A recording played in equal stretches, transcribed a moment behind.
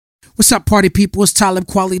What's up, party people? It's Talib,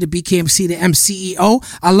 Kweli, the BKMC, the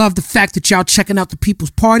MCEO. I love the fact that y'all checking out the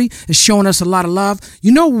People's Party and showing us a lot of love.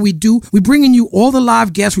 You know what we do? We bringing you all the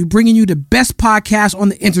live guests. We bringing you the best podcast on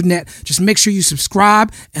the internet. Just make sure you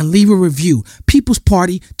subscribe and leave a review. People's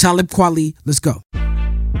Party, Talib, Kweli. Let's go.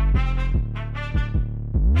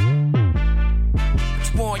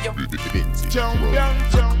 What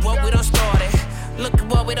we done started. Look at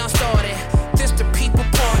what we done started. This the People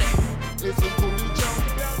Party.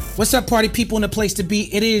 What's up, party people in the place to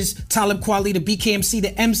be? It is Talib Kweli, the BKMC, the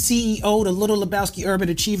MCEO, the Little Lebowski Urban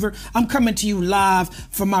Achiever. I'm coming to you live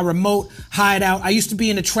from my remote hideout. I used to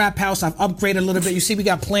be in the trap house. I've upgraded a little bit. You see we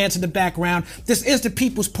got plants in the background. This is the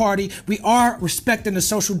People's Party. We are respecting the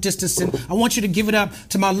social distancing. I want you to give it up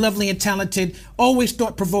to my lovely and talented, always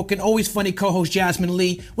thought-provoking, always funny co-host Jasmin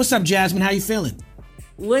Leigh. What's up, Jasmin? How you feeling?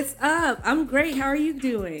 What's up? I'm great. How are you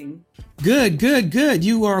doing? Good.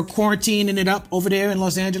 You are quarantining it up over there in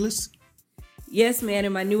Los Angeles? Yes, man.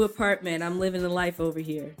 In my new apartment. I'm living the life over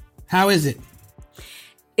here. How is it?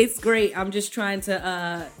 It's great. I'm just trying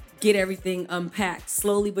to get everything unpacked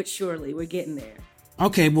slowly but surely. We're getting there.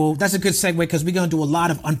 Okay, well, that's a good segue because we're going to do a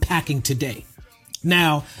lot of unpacking today.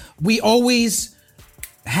 Now, we always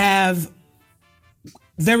have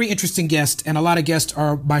very interesting guests, and a lot of guests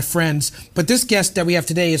are my friends. But this guest that we have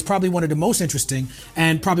today is probably one of the most interesting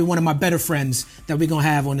and probably one of my better friends that we're going to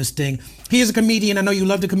have on this thing. He is a comedian. I know you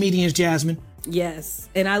love the comedians, Jasmin. Yes,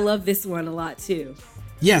 and I love this one a lot, too.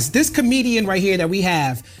 Yes, this comedian right here that we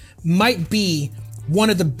have might be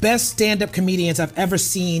one of the best stand-up comedians I've ever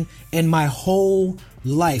seen in my whole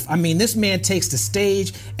life. I mean, this man takes the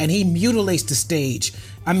stage and he mutilates the stage.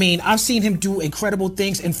 I mean, I've seen him do incredible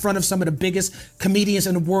things in front of some of the biggest comedians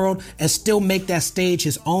in the world and still make that stage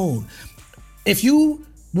his own. If you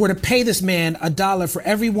were to pay this man $1 for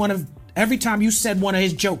every time you said one of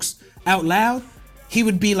his jokes out loud, he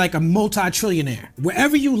would be like a multi-trillionaire.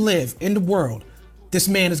 Wherever you live in the world, this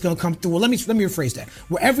man is going to come through. Well, let me rephrase that.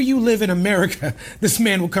 Wherever you live in America, this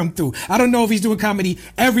man will come through. I don't know if he's doing comedy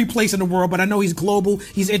every place in the world, but I know he's global.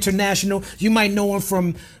 He's international. You might know him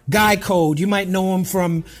from Guy Code. You might know him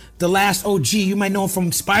from The Last OG. You might know him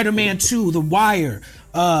from Spider-Man 2, The Wire,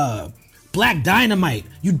 Black Dynamite.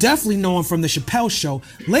 You definitely know him from The Chappelle Show.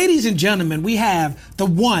 Ladies and gentlemen, we have the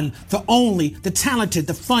one, the only, the talented,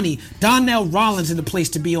 the funny, Donnell Rawlings in the place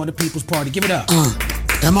to be on the People's Party. Give it up.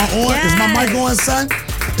 Am I on? Yes. Is my mic on, son?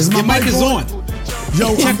 Is my Your mic is on.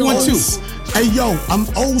 Yo, check I'm 1 2. Hey, yo, I'm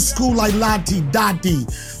old school like Lati Dati.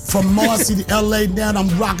 From Marcy to LA now,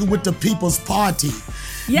 I'm rocking with the People's Party.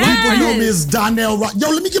 Yes. People know me as Donnell.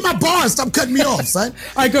 Yo, let me get my bars. Stop cutting me off, son.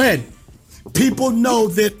 All right, go ahead. People know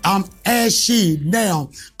that I'm ashy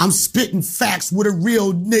now. I'm spitting facts with a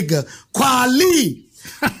real nigga. Kweli.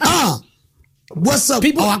 What's up?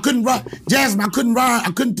 People, I couldn't rhyme. Jasmin, I couldn't rhyme.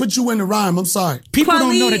 I couldn't put you in the rhyme. I'm sorry. People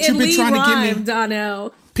don't know that you've been trying to get me.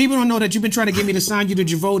 Donnell. People don't know that you've been trying to get me to sign you to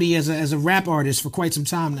Javoti as a rap artist for quite some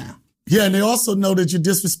time now. Yeah, and they also know that you're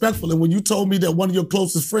disrespectful. And when you told me that one of your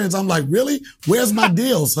closest friends, I'm like, really? Where's my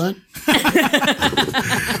deal, son?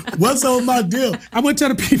 What's up with my deal? I want to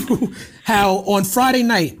tell the people how on Friday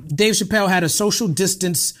night, Dave Chappelle had a social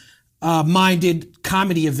distance minded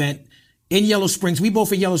comedy event in Yellow Springs. We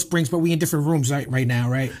both in Yellow Springs, but we in different rooms right now,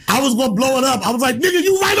 right? I was gonna blow it up. I was like, nigga,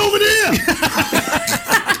 you right over there.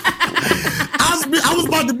 I was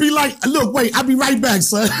about to be like, look, wait, I'll be right back,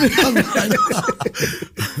 son.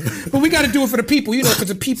 But we got to do it for the people, you know, because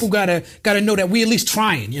the people gotta know that we at least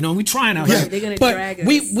trying, you know, we trying out here. They're gonna but drag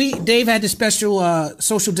us. Dave had this special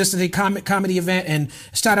social distancing comedy event, and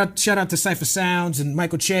shout out to Cypher Sounds and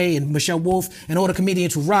Michael Che and Michelle Wolf and all the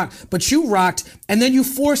comedians who rocked. But you rocked, and then you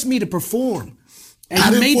forced me to perform.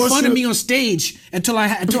 And you made fun of me on stage until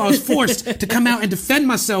I was forced to come out and defend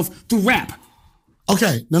myself through rap.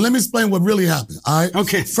 Okay, now let me explain what really happened, all right?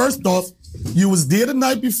 Okay. First off, you was there the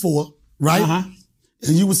night before, right? Uh-huh.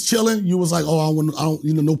 And you was chilling. You was like, oh, I don't,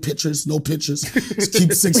 no pictures. Just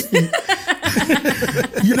keep 6 feet.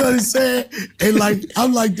 You know what I'm saying? And like,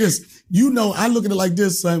 I'm like this. You know, I look at it like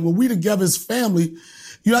this, son. When we together as family,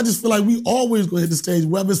 you know, I just feel like we always gonna hit the stage,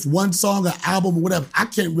 whether it's one song, an album, or whatever. I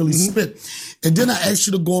can't really spit. And then I asked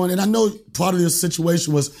you to go on, and I know part of this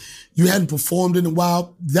situation was you hadn't performed in a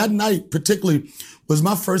while. That night, particularly, was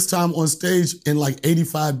my first time on stage in like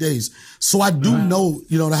 85 days. So I do know,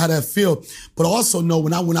 you know, how that feel, but I also know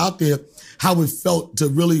when I went out there, how it felt to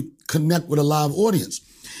really connect with a live audience,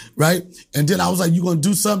 right? And then I was like, you gonna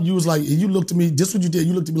do something? You was like, and you looked at me, this what you did,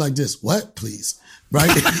 you looked at me like this, what, please, right?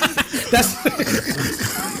 That's...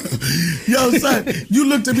 You know what I'm saying? You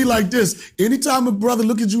looked at me like this. Anytime a brother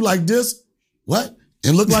look at you like this, what?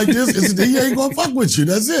 And look like this, he ain't gonna fuck with you,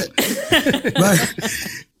 that's it, right?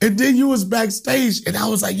 And then you was backstage, and I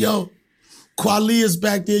was like, yo, Kweli is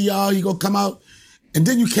back there, y'all. He gonna come out. And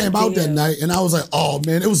then you came out that night, and I was like, oh,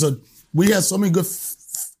 man, we had so many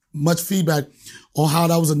much feedback on how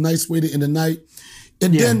that was a nice way to end the night.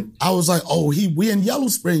 And then I was like, oh, we in Yellow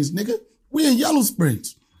Springs, nigga. We in Yellow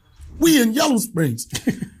Springs.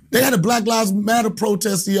 They had a Black Lives Matter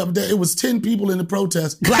protest the other day. It was 10 people in the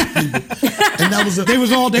protest, black people. And that was they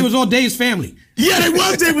was all Dave's family. Yeah, they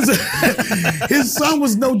was. His son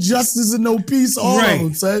was no justice and no peace, all of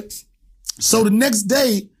them, son. So the next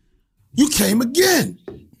day, you came again,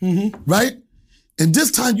 right? And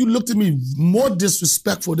this time you looked at me more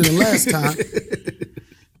disrespectful than the last time.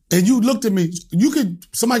 And you looked at me,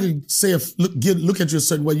 somebody could say, look at you a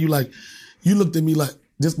certain way, you looked at me like,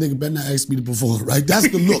 this nigga better not ask me to perform, right? That's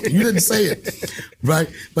the look. You didn't say it, right?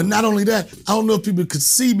 But not only that, I don't know if people could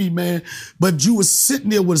see me, man, but you was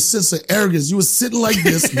sitting there with a sense of arrogance. You was sitting like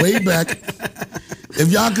this, way back. If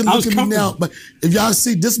y'all can look at me now, but if y'all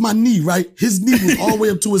see, this my knee, right? His knee was all the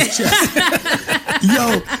way up to his chest.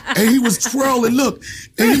 Yo, and he was twirling, look,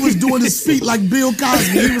 and he was doing his feet like Bill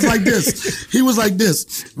Cosby. He was like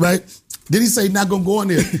this, right? Then he said, not gonna go in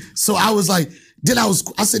there. So I was like, I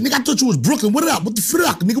said, nigga, I thought you was Brooklyn. What up? What the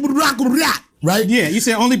frack? Nigga, what the rock? Right? Yeah, you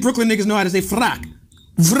said only Brooklyn niggas know how to say frack.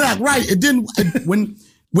 Frack, right. And then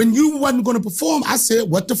when you wasn't going to perform, I said,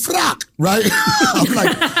 what the frack? Right? I'm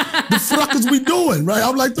like, the frack is we doing? Right?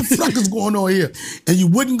 I'm like, the frack is going on here. And you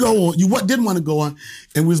wouldn't go on. You didn't want to go on.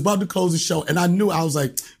 And we was about to close the show. And I was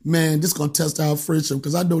like, man, this going to test our friendship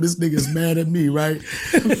because I know this nigga is mad at me, right?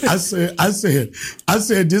 I said,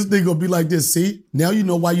 this nigga going to be like this. See? Now you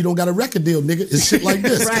know why you don't got a record deal, nigga. It's shit like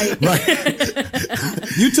this. Right.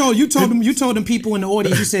 You told them people in the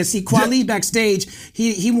audience, you said, see, Kweli backstage,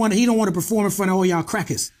 he don't want to perform in front of all y'all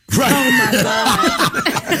crackers. Right. Oh my God.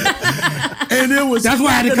 And that's why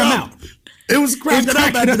I had to come out. It was cracking up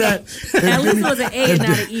after that. At least it was an A and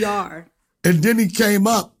not an ER. And then he came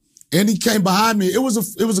up and he came behind me. It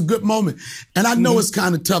was a good moment. And I know it's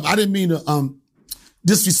kind of tough. I didn't mean to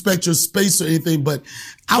disrespect your space or anything, but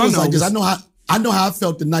I was like this. I know how I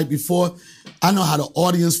felt the night before. I know how the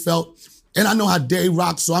audience felt. And I know how Dave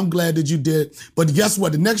rocked, so I'm glad that you did. But guess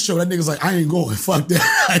what? The next show, that nigga's like, I ain't going. Fuck that.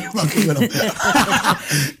 I ain't fucking with him.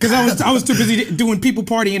 Because I was too busy doing people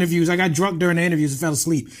party interviews. I got drunk during the interviews and fell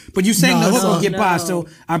asleep. But you sang the hook on Get By, so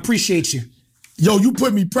I appreciate you. Yo, you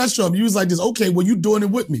put me pressure on me. You was like this, okay, well, you doing it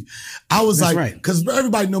with me. I was That's like, right. because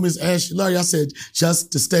everybody know me as Ashley Larry. I said,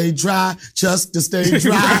 just to stay dry, just to stay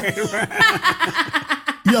dry. right.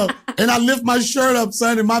 Yo, and I lift my shirt up,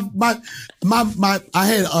 son, and I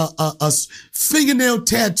had a fingernail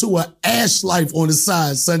tattoo of Ash Life on the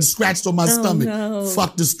side, son, scratched on my stomach. No.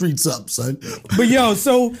 Fuck the streets up, son. But yo,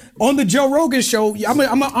 so on the Joe Rogan show,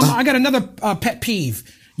 I got another pet peeve.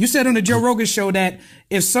 You said on the Joe Rogan show that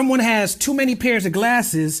if someone has too many pairs of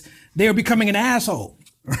glasses, they're becoming an asshole,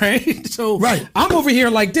 right? So right. I'm over here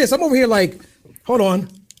like this. I'm over here like, hold on,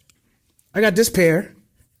 I got this pair.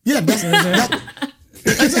 Yeah, exactly.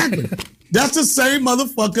 That's the same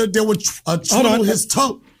motherfucker that would trouble his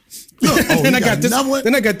toe. Look, then I got this.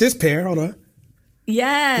 Then I got this pair. Hold on.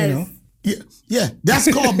 Yes. You know? Yeah.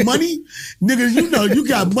 That's called money, nigga. You know you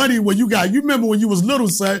got money when you remember when you was little,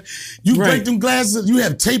 son. You break them glasses. You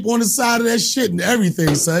have tape on the side of that shit and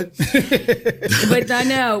everything, son. But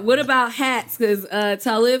Donnell, what about hats? Because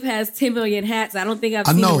Talib has 10 million hats. I don't think I've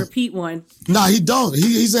seen him repeat one. Nah, he don't.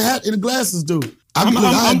 He's a hat and the glasses dude. I'm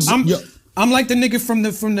like the nigga from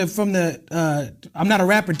the I'm not a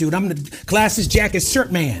rapper dude. I'm the glasses, jacket, shirt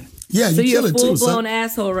man. Yeah, so you're a full blown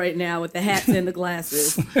asshole right now with the hats and the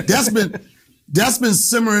glasses. That's been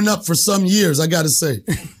simmering up for some years, I gotta say.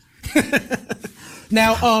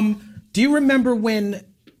 Now, do you remember when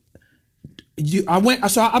I'm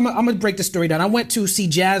gonna break the story down. I went to see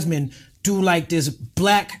Jasmin do like this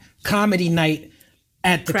black comedy night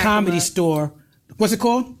at the Comedy Store. What's it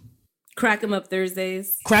called? Crack 'em Up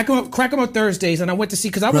Thursdays. Crack 'em up Thursdays, and I went to see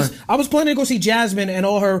because I was planning to go see Jasmin and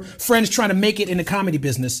all her friends trying to make it in the comedy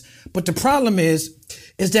business. But the problem is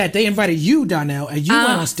that they invited you, Donnell, and you went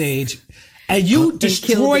on stage, and you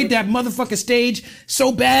destroyed that motherfucking stage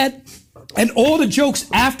so bad. And all the jokes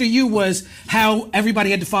after you was how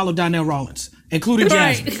everybody had to follow Donnell Rawlings, including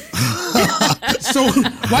Jasmin. So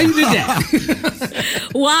why you did that?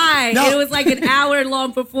 Why? No. It was like an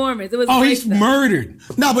hour-long performance. It was he's murdered.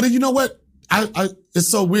 No, but you know what? It's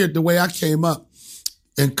so weird the way I came up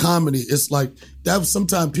in comedy. It's like that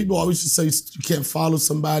sometimes people always just say you can't follow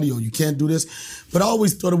somebody or you can't do this. But I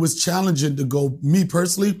always thought it was challenging to go, me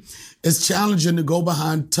personally, it's challenging to go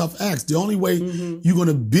behind tough acts. The only way you're going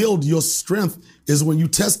to build your strength is when you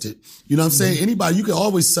test it. You know what I'm saying? Anybody, you can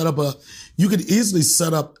always you could easily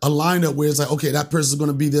set up a lineup where it's like, okay, that person's going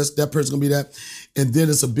to be this, that person's going to be that. And then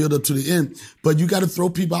it's a build up to the end. But you got to throw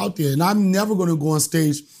people out there. And I'm never going to go on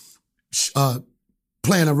stage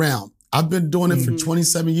playing around. I've been doing it for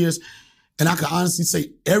 27 years. And I can honestly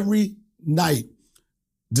say every night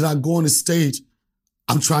that I go on the stage,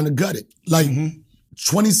 I'm trying to gut it. Like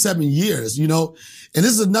 27 years, you know? And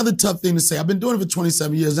this is another tough thing to say. I've been doing it for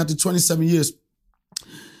 27 years. After 27 years,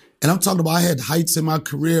 and I'm talking about I had heights in my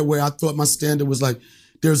career where I thought my standard was like,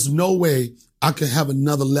 there's no way I could have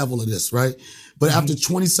another level of this, right? But after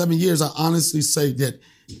 27 years, I honestly say that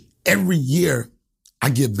every year I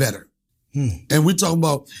get better. And we talking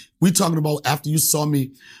about after you saw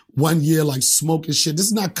me 1 year like smoking shit. This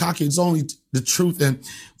is not cocky. It's only the truth. And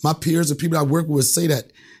my peers and people I work with say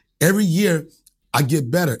that every year I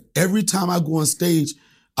get better. Every time I go on stage,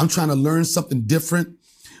 I'm trying to learn something different.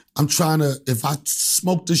 I'm trying to, if I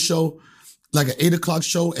smoke the show, like an 8 o'clock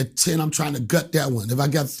show at 10, I'm trying to gut that one. If I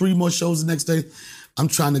got 3 more shows the next day, I'm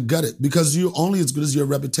trying to gut it because you're only as good as your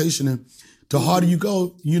reputation. And the harder you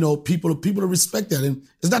go, you know, people to respect that. And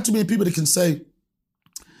there's not too many people that can say,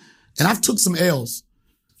 and I've took some L's,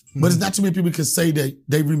 but it's not too many people can say that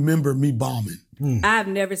they remember me bombing. I've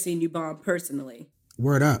never seen you bomb personally.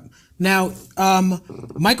 Word up. Now,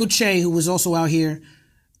 Michael Che, who was also out here,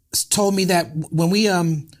 told me that when we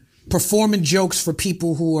performing jokes for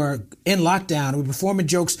people who are in lockdown, we're performing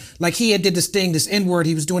jokes like he had did this thing, this N-word,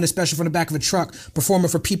 he was doing a special from the back of a truck, performing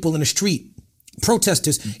for people in the street.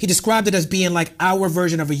 Protesters. He described it as being like our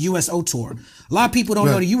version of a USO tour. A lot of people don't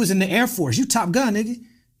know that you was in the Air Force. You Top Gun, nigga.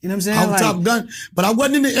 You know what I'm saying? I'm Top Gun, but I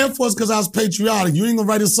wasn't in the Air Force because I was patriotic. You ain't gonna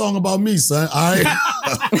write a song about me, son. All right?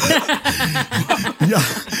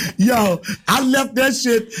 yo, I left that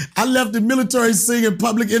shit. I left the military singing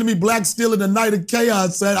Public Enemy, Black Steel in the Night of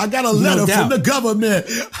Chaos, son. I got a letter from the government.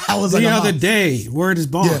 I was like, the other day, word is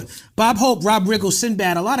born. Yeah. Bob Hope, Rob Riggle,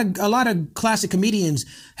 Sinbad, a lot of classic comedians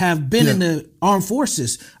have been in the armed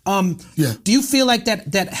forces. Do you feel like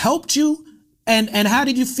that helped you? And how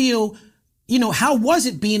did you feel? You know, how was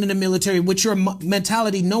it being in the military with your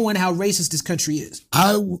mentality, knowing how racist this country is?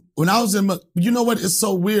 When I was in, you know what? It's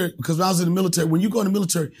so weird because when I was in the military, when you go in the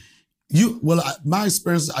military, my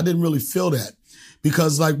experience, I didn't really feel that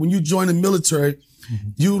because like when you join the military,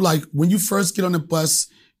 you like, when you first get on the bus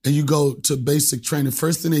and you go to basic training,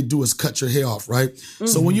 first thing they do is cut your hair off, right?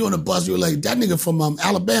 So when you're on the bus, you're like, that nigga from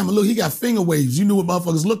Alabama, look, he got finger waves. You knew what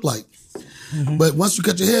motherfuckers look like. But once you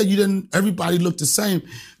cut your hair, everybody looked the same.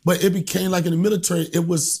 But it became like in the military, it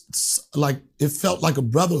was like, it felt like a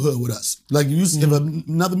brotherhood with us. Like if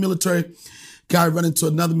another military guy run into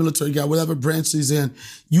another military guy, whatever branch he's in,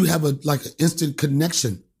 you have an instant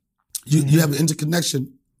connection. You have an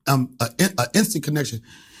interconnection, an instant connection.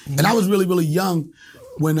 And I was really, really young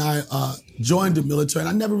when I joined the military. And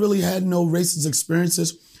I never really had no racist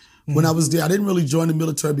experiences when I was there. I didn't really join the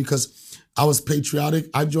military because I was patriotic.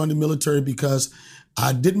 I joined the military because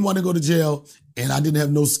I didn't want to go to jail and I didn't have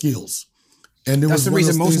no skills. And that's the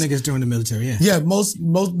reason most niggas join the military, yeah. Most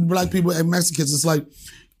black people and Mexicans, it's like,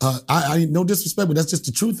 I no disrespect, but that's just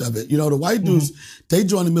the truth of it. You know, the white dudes, they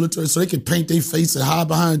join the military so they can paint their face and hide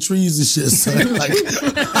behind trees and shit, son. Like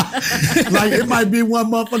it might be one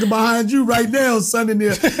motherfucker behind you right now, son, in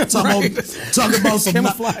there talking about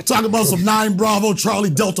some 9 Bravo Charlie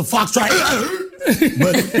Delta Foxtrot.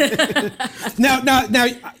 But now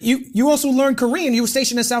you also learned Korean. You were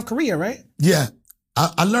stationed in South Korea, right? Yeah,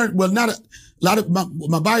 I learned. Well, not a lot of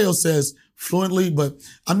my bio says fluently, but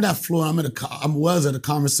I'm not fluent. I was at a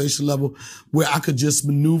conversation level where I could just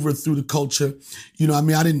maneuver through the culture. You know, I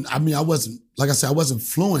wasn't, like I said, I wasn't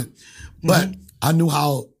fluent, but I knew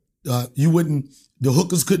how the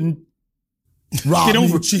hookers couldn't rob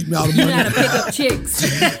me or cheat me out of money. You gotta pick up chicks.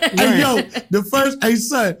 Hey, yo, the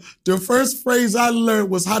first phrase I learned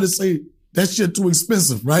was how to say, that shit too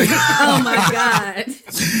expensive, right? Oh my God.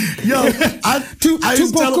 Yo, too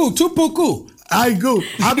poku. I go.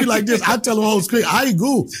 I'll be like this. I tell the whole screen, I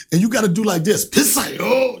go. And you got to do like this.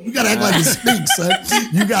 Pissayo. You got to act like a snake, son.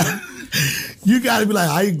 You got to be like,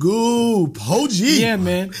 I go. Poji. Yeah,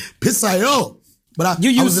 man. Pissayo. But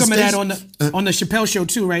you used some of that on the Chappelle Show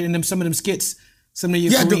too, right? And some of them skits, some of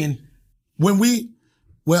your Korean.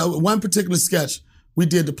 One particular sketch, we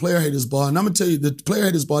did the Player Haters Bar. And I'm going to tell you, the Player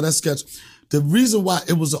Haters Bar, that sketch, the reason why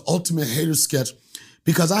it was an ultimate hater sketch,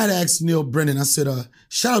 because I had asked Neil Brennan, I said,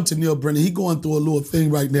 shout out to Neil Brennan. He going through a little thing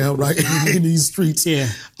right now, right, in these streets. Yeah.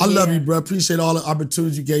 I love you, bro. Appreciate all the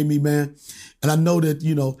opportunities you gave me, man. And I know that,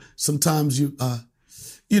 sometimes you,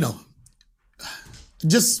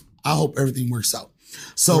 just, I hope everything works out.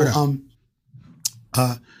 So,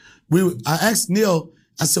 I asked Neil,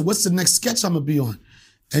 I said, what's the next sketch I'm going to be on?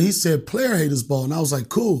 And he said, Player Haters Ball. And I was like,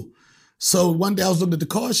 cool. So one day I was looking at the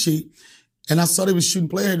call sheet and I saw they was shooting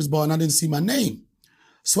Player Haters Ball and I didn't see my name.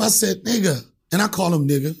 So I said, nigga, and I call him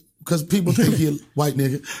nigga because people think he a white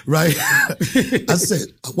nigga, right? I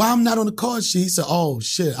said, why I'm not on the call sheet? He said, oh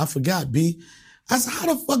shit, I forgot, B. I said,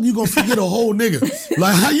 how the fuck you gonna forget a whole nigga?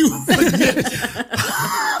 Like,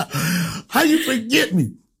 how you forget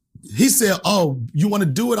me? He said, oh, you want to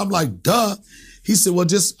do it? I'm like, duh. He said, well,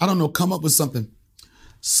 just, I don't know, come up with something.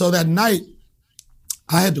 So that night,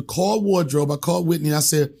 I had to call wardrobe. I called Whitney and I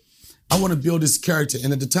said, I want to build this character.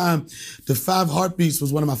 And at the time, The 5 Heartbeats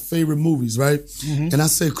was one of my favorite movies, right? Mm-hmm. And I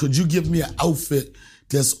said, could you give me an outfit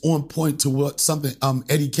that's on point to what something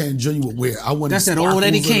Eddie Kane Jr. would wear? I wanted That's that old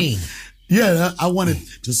Eddie Kane. Yeah, I wanted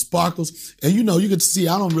the sparkles. And you could see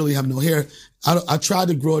I don't really have no hair. I tried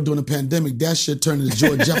to grow it during the pandemic. That shit turned into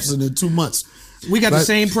George Jefferson in 2 months. We got the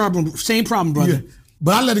same problem, brother. Yeah.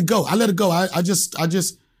 But I let it go. I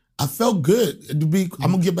felt good.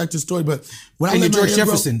 I'm gonna get back to the story, but when I let George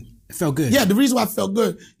Jefferson, it felt good. Yeah, the reason why I felt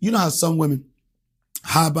good, you know how some women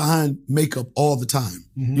hide behind makeup all the time.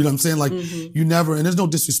 Mm-hmm. You know what I'm saying? Like you never, and there's no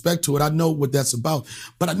disrespect to it. I know what that's about,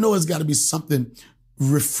 but I know it's got to be something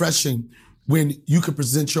refreshing when you can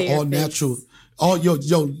present your all natural. Oh, yo,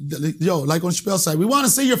 like on Chappelle side, we want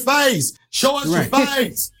to see your face. Show us your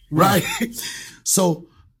face. Right. So,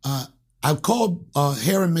 I called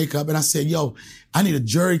hair and makeup and I said, yo, I need a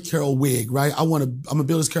Jerry Carroll wig, right? I'm gonna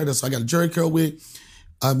build this character. So I got a Jerry Carroll wig.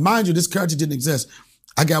 Mind you, this character didn't exist.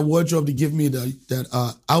 I got wardrobe to give me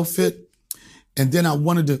that outfit. And then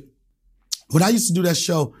when I used to do that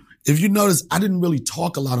show, if you notice, I didn't really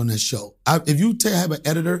talk a lot on that show. If you have an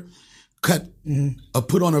editor cut or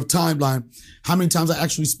put on a timeline, how many times I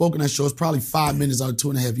actually spoke on that show, it's probably 5 minutes out of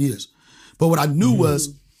 2.5 years. But what I knew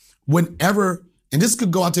was whenever, and this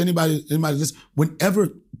could go out to anybody, whenever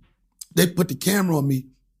they put the camera on me,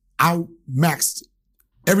 I maxed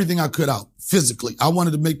everything I could out physically. I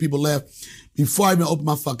wanted to make people laugh before I even opened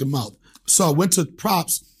my fucking mouth. So I went to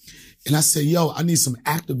props and I said, yo, I need some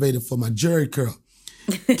activator for my Jerry curl.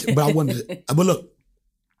 But I wanted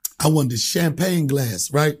the champagne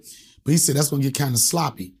glass, right? But he said, that's gonna get kind of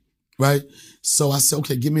sloppy, right? So I said,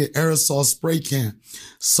 okay, give me an aerosol spray can.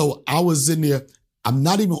 So I was in there, I'm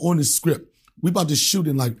not even on the script. We about to shoot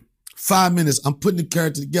in like 5 minutes. I'm putting the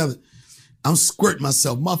character together. I'm squirting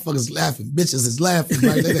myself. Motherfuckers laughing. Bitches is laughing.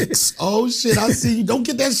 Right? They're like, oh shit, I see you. Don't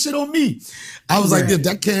get that shit on me. I was like,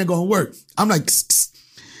 that can't gonna work. I'm like,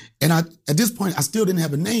 and at this point, I still didn't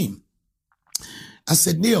have a name. I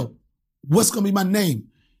said, Neil, what's gonna be my name?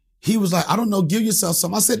 He was like, I don't know, give yourself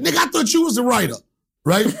something. I said, nigga, I thought you was the writer,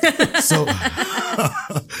 right? So,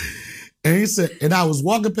 and he said, and I was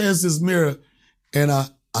walking past this mirror and I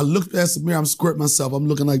looked past the mirror, I'm squirting myself, I'm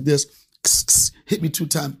looking like this, hit me 2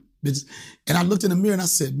 times, bitches. And I looked in the mirror and I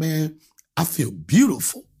said, man, I feel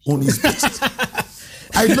beautiful on these bitches.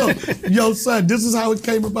 Hey, look, yo, son, this is how it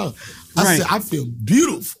came about. I said, I feel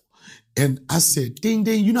beautiful. And I said, ding,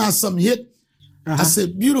 ding, you know how something hit? I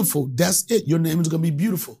said, beautiful, that's it. Your name is gonna be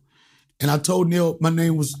beautiful. And I told Neil my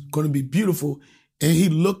name was gonna be beautiful. And he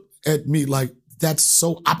looked at me like, that's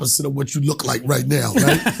so opposite of what you look like right now,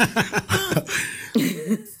 right?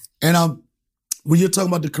 And when you're talking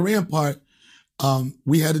about the Korean part,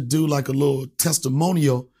 we had to do like a little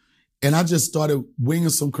testimonial. And I just started winging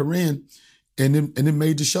some Korean and then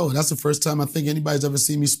made the show. And that's the first time I think anybody's ever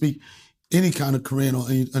seen me speak any kind of Korean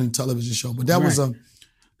on any television show. But that was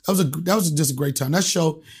just a great time. That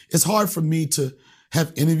show, it's hard for me to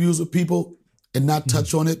have interviews with people and not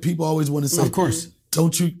touch on it. People always want to say, of course, do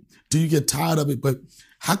you get tired of it? But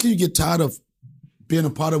how can you get tired of being a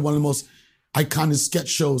part of one of the most iconic sketch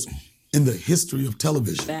shows in the history of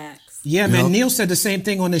television? Facts. Yeah, man. Neil said the same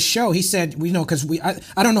thing on this show. He said, because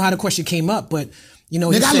I don't know how the question came up, but he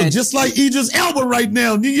said, I look just like Idris Elba right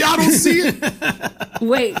now. Y'all don't see it?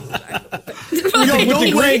 Wait.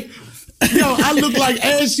 Don't wait. Yo, I look like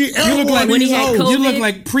Ashy Elba. You look like when he had COVID. You look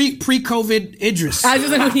like pre-COVID Idris. I was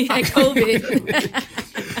just like when he had COVID.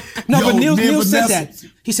 No, but Neil said that.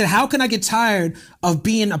 He said, how can I get tired of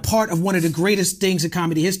being a part of one of the greatest things in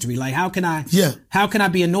comedy history? Like, how can I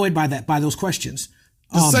be annoyed by those questions?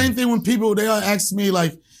 The same thing when people, they ask me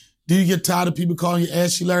like, do you get tired of people calling you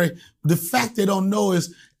Ashy Larry? The fact they don't know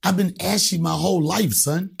is I've been ashy my whole life,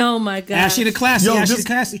 son. Oh my God. Ashy the classy, Ashy the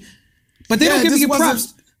classy. But they don't give you this your wasn't-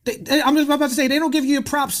 props. I'm just about to say they don't give you your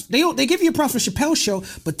props. They give you your props for Chappelle Show,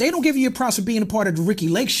 but they don't give you your props for being a part of the Ricki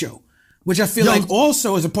Lake Show, which I feel like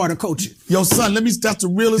also is a part of coaching. Yo, son, that's the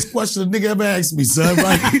realest question a nigga ever asked me, son.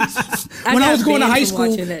 Right? When I was going to high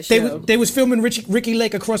school, they they was filming Ricki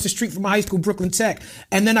Lake across the street from my high school, Brooklyn Tech.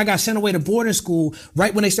 And then I got sent away to boarding school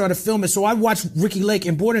right when they started filming. So I watched Ricki Lake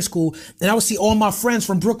in boarding school, and I would see all my friends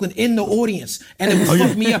from Brooklyn in the audience. And it would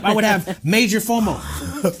fuck me up. I would have major FOMO.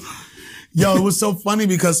 Yo, it was so funny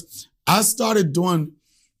because I started doing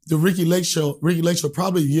the Ricki Lake Show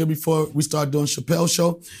probably a year before we started doing Chappelle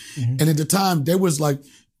Show. And at the time, there was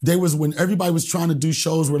when everybody was trying to do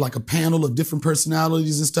shows with like a panel of different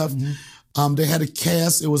personalities and stuff. They had a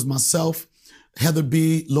cast. It was myself, Heather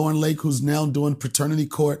B., Lauren Lake, who's now doing Paternity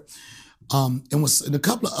Court, and a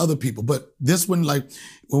couple of other people. But this one, like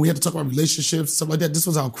when we had to talk about relationships, stuff like that, this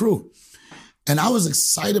was our crew. And I was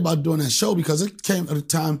excited about doing that show because it came at a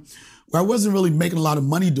time where I wasn't really making a lot of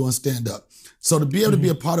money doing stand-up. So to be able to be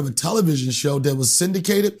a part of a television show that was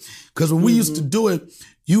syndicated, because when we used to do it,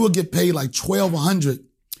 you would get paid like $1,200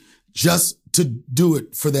 just to do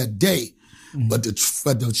it for that day. But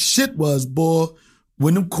the shit was, boy,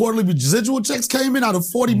 when them quarterly residual checks came in out of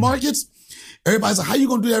 40 markets, everybody's like, how you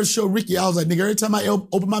gonna do that show, Ricki? I was like, nigga, every time I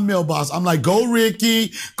open my mailbox, I'm like, go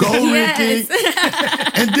Ricki, go Ricki.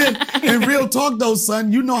 And then, in real talk though,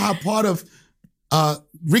 son, you know how part of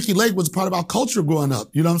Ricki Lake was part of our culture growing up.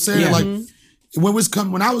 You know what I'm saying? Yeah. Like,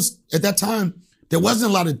 when I was at that time, there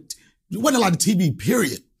wasn't a lot of TV,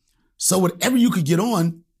 period. So whatever you could get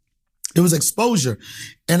on, it was exposure.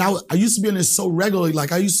 And I used to be in there so regularly,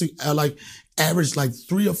 like I used to average like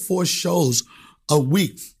 3 or 4 shows a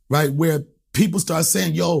week, right? Where people start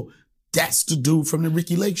saying, yo, that's the dude from the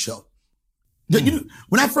Ricki Lake Show. You know,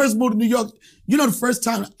 when I first moved to New York, you know the first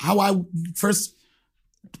time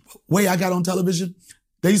way I got on television?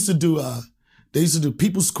 They used to do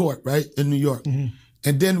People's Court, right, in New York.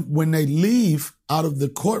 And then when they leave out of the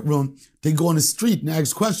courtroom, they go on the street and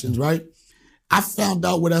ask questions, right? I found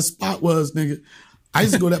out where that spot was, nigga. I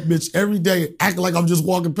used to go to that bitch every day, acting like I'm just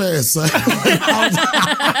walking past. Son.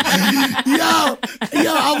 I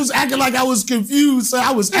was acting like I was confused. So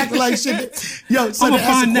I was acting like shit. Yo, so I'm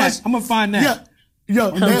gonna find that. Yeah.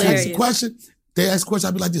 Yo, they ask a question.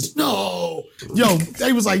 I'd be like this. No. Yo,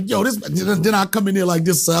 they was like, yo, this. Then I come in there like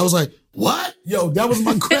this. So I was like, what? Yo, that was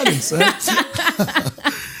my credit, son.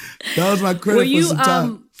 That was my credit for some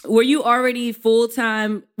time. Were you already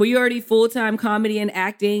full-time comedy and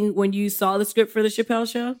acting when you saw the script for the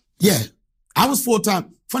Chappelle Show? Yeah, I was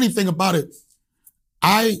full-time. Funny thing about it,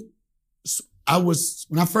 I was,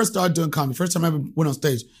 when I first started doing comedy, first time I ever went on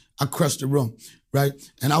stage, I crushed the room, right?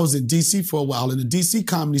 And I was in DC for a while. In the DC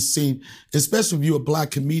comedy scene, especially if you're a Black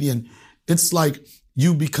comedian, it's like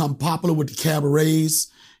you become popular with the cabarets,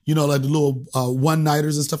 you know, like the little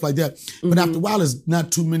one-nighters and stuff like that. But after a while, there's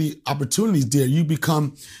not too many opportunities there. You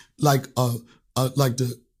become like the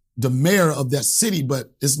mayor of that city,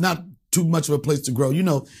 but it's not too much of a place to grow. You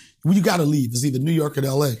know, you got to leave. It's either New York or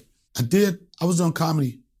LA. I was doing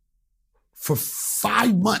comedy for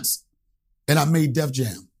 5 months, and I made Def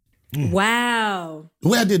Jam. Wow. The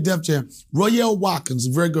way I did Def Jam, Royale Watkins,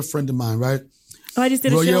 a very good friend of mine, right? Oh, I just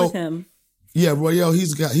did a show with him. Yeah, Royale,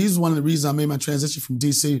 he's one of the reasons I made my transition from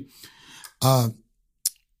DC to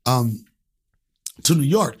New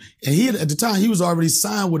York. And at the time, he was already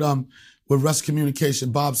signed with Rush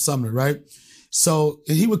Communication, Bob Sumner, right? So,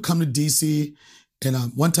 and he would come to DC, and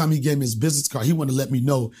one time he gave me his business card. He wanted to let me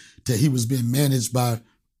know that he was being managed by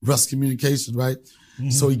Rush Communication, right?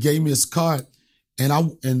 So he gave me his card,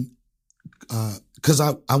 and because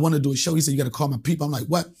I wanted to do a show, he said, you got to call my people. I'm like,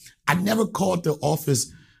 what? I never called the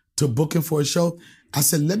office to book him for a show. I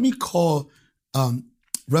said, let me call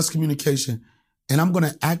Rush Communication, and I'm going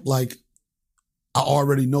to act like I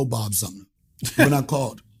already know Bob Sumner when I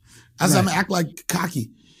called. I said, I'm going to act like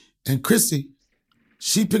cocky. And Christy,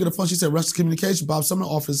 she picked up the phone. She said, Rush Communication, Bob Sumner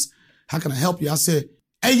office. How can I help you? I said,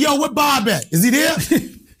 hey, yo, where Bob at? Is he there?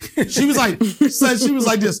 She was like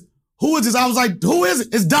this. Who is this? I was like, who is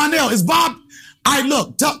it? It's Donnell. It's Bob. All right,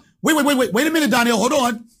 look. Wait a minute, Donnell. Hold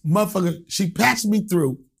on. Motherfucker, she patched me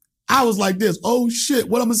through. I was like this. Oh, shit.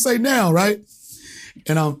 What I'm going to say now, right?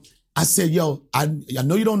 And I said, yo, I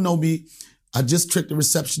know you don't know me. I just tricked the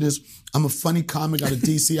receptionist. I'm a funny comic out of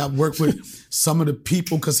DC. I worked with some of the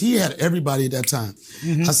people, because he had everybody at that time.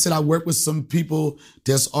 I said, I work with some people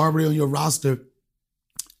that's already on your roster.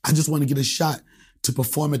 I just want to get a shot to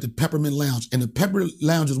perform at the Peppermint Lounge. And the Peppermint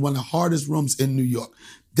Lounge is one of the hardest rooms in New York.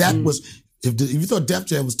 That was, if you thought Def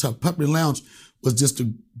Jam was tough, Peppermint Lounge was just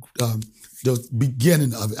the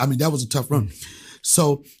beginning of it. I mean, that was a tough run.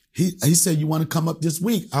 So he said, you want to come up this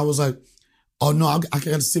week? I was like, oh no, I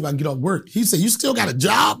gotta see if I can get off work. He said, you still got a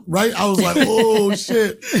job, right? I was like, oh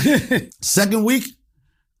shit. Second week,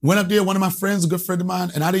 went up there, one of my friends, a good friend of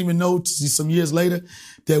mine, and I didn't even know some years later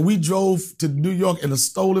that we drove to New York in a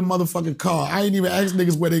stolen motherfucking car. I ain't even asked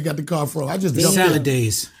niggas where they got the car from. I just jumped salad in.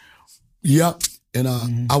 days. Yep. And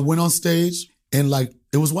I went on stage and like,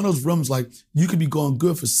 it was one of those rooms like you could be going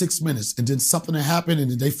good for 6 minutes and then something had happened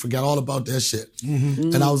and then they forgot all about that shit.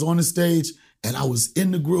 And I was on the stage and I was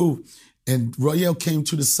in the groove and Royale came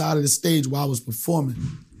to the side of the stage while I was performing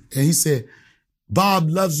and he said, Bob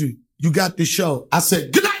loves you. You got the show. I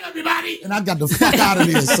said, good night, everybody. And I got the fuck out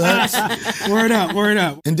of there, son. Word up, word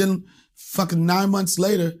up. And then fucking 9 months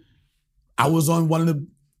later, I was on one of the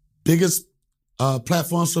biggest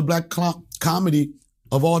platforms for black comedy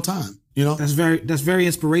of all time. You know, that's very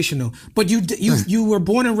inspirational. But you were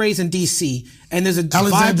born and raised in D.C. and there's a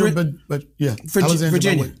Alexandria, vibrant, but yeah, Alexandria,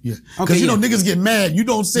 Virginia. Yeah, because you know niggas get mad. You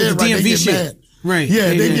don't say it right, they get mad. Right. Yeah,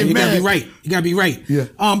 they get you mad. gotta be right. You gotta be right. Yeah.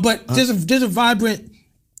 But there's a vibrant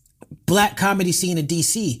black comedy scene in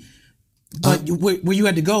D.C. But where you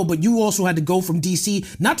had to go, but you also had to go from D.C.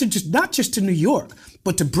 not just to New York,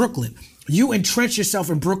 but to Brooklyn. You entrench yourself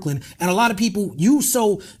in Brooklyn, and a lot of people, you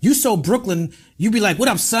so Brooklyn, you be like, what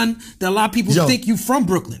up, son? That a lot of people think you from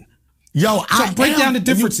Brooklyn. So break down the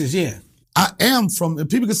differences, I am from, and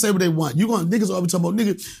people can say what they want. Niggas always talking about,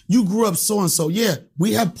 nigga, you grew up so-and-so. Yeah,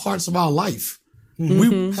 we have parts of our life.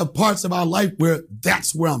 We have parts of our life where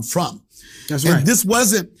that's where I'm from. That's right. And this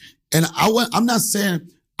wasn't, and I'm not saying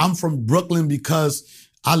I'm from Brooklyn because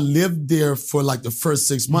I lived there for like the first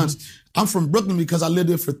 6 months. I'm from Brooklyn because I lived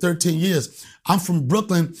there for 13 years. I'm from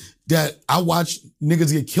Brooklyn that I watched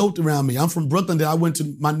niggas get killed around me. I'm from Brooklyn that I went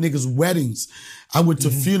to my niggas' weddings. I went to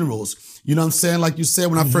funerals. You know what I'm saying? Like you said,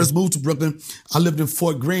 when I first moved to Brooklyn, I lived in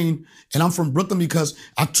Fort Greene, and I'm from Brooklyn because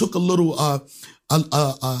I took a little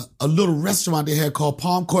restaurant they had called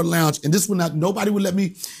Palm Court Lounge, and this one nobody would let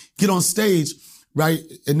me get on stage, right,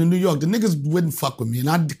 in New York. The niggas wouldn't fuck with me, and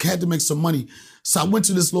I had to make some money. So I went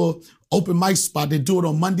to this little open mic spot. They do it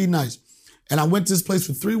on Monday nights. And I went to this place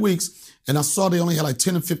for 3 weeks and I saw they only had like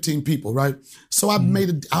 10 or 15 people, right? So I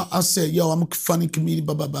I said, yo, I'm a funny comedian,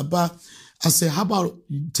 blah, blah, blah, blah. I said, how about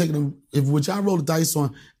taking them, would y'all roll the dice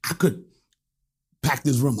on, I could pack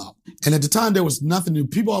this room out. And at the time there was nothing to do.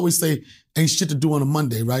 People always say, ain't shit to do on a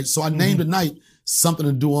Monday, right? So I named the night Something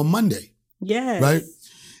to Do on Monday. Yes. Right?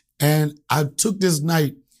 And I took this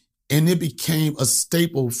night and it became a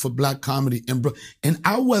staple for black comedy in Brooklyn. And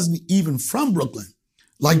I wasn't even from Brooklyn.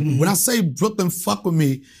 Like when I say Brooklyn fuck with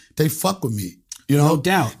me, they fuck with me. You know? No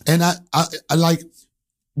doubt. And I like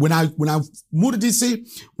when I moved to DC,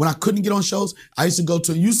 when I couldn't get on shows, I used to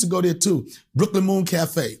go there too. Brooklyn Moon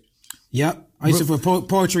Cafe. Yep. I used to for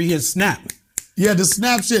poetry here, Snap. Yeah, the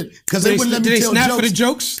Snap shit. Because they wouldn't let me tell snap jokes. For the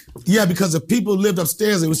jokes? Yeah, because if people lived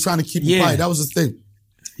upstairs, they was trying to keep me quiet. That was the thing.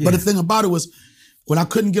 Yeah. But the thing about it was, when I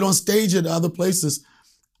couldn't get on stage at the other places,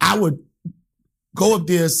 I would go up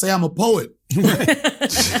there and say I'm a poet.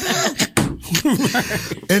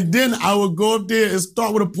 And then I would go up there and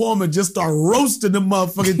start with a poem and just start roasting the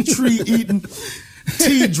motherfucking tree eating,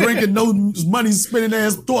 tea drinking, no money spending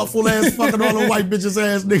ass, thoughtful ass, fucking all the white bitches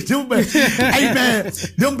ass niggas. Hey man,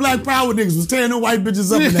 them black power niggas was tearing them white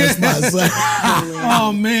bitches up in that spot. So.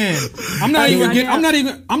 Oh man, I'm not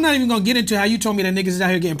even gonna get into how you told me that niggas is out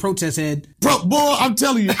here getting protest head. Bro, boy, I'm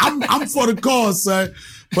telling you, I'm for the cause, son.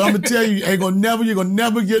 But I'm gonna tell you, you're gonna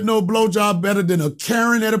never get no blowjob better than a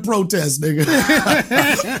Karen at a protest, nigga.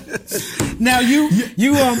 Now you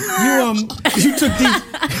took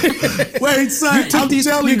these. Wait, son, I'm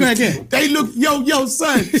telling you, go ahead. they look, yo,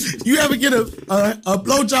 son. You ever get a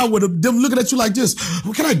blowjob with them looking at you like this?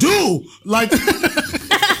 What can I do? Like,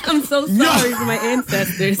 I'm so sorry for my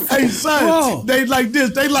ancestors. Hey, son, they like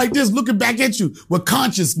this, looking back at you with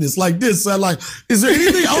consciousness like this. Son, like, is there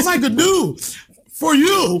anything else I could do? For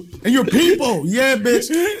you and your people. Yeah, bitch.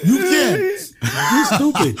 You can. You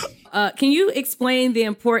stupid. Can you explain the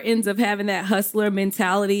importance of having that hustler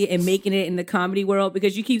mentality and making it in the comedy world?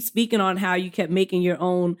 Because you keep speaking on how you kept making your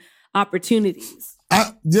own opportunities.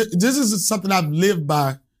 This is something I've lived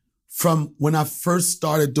by from when I first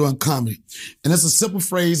started doing comedy. And it's a simple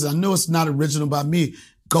phrase. I know it's not original by me.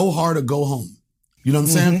 Go hard or go home. You know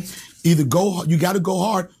what I'm saying? Either you got to go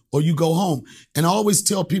hard or you go home. And I always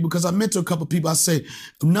tell people, because I mentor a couple of people, I say,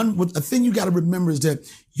 a thing you got to remember is that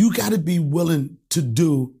you got to be willing to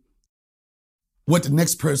do what the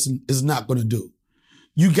next person is not going to do.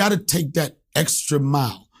 You got to take that extra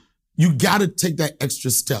mile. You got to take that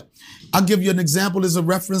extra step. I'll give you an example as a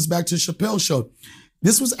reference back to Chappelle Show.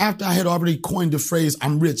 This was after I had already coined the phrase,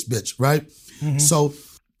 I'm rich, bitch, right? So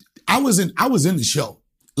I was in the show.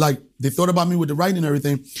 like, they thought about me with the writing and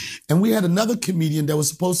everything. And we had another comedian that was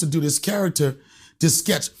supposed to do this character, this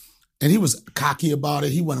sketch. And he was cocky about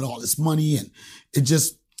it. He wanted all this money and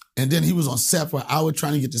and then he was on set for an hour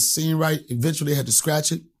trying to get the scene right. Eventually they had to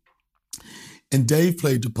scratch it. And Dave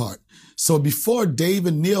played the part. So before, Dave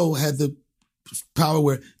and Neil had the power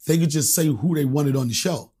where they could just say who they wanted on the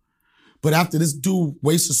show. But after this dude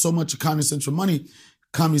wasted so much of Comedy Central money,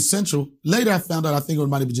 Comedy Central, later I found out, I think it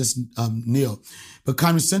might have been just Neil, but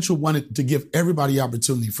Comedy Central wanted to give everybody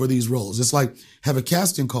opportunity for these roles. It's like have a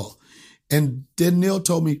casting call. And then Neil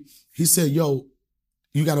told me, he said, yo,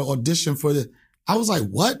 you got to audition for this. I was like,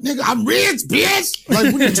 what, nigga? I'm rich, bitch.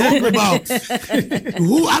 Like, what are you talking about?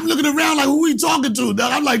 I'm looking around like, who are you talking to?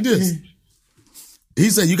 I'm like this. He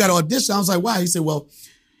said, you got to audition. I was like, why? He said, well,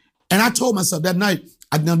 and I told myself that night,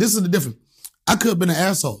 now this is the difference. I could have been an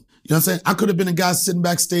asshole. You know what I'm saying? I could have been a guy sitting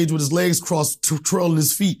backstage with his legs crossed, twirling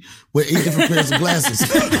his feet with 8 different pairs of glasses.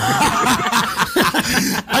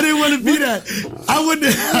 I didn't want to be that.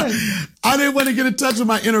 I didn't want to get in touch with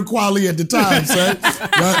my inner Kweli at the time, son.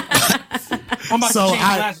 I'm about to change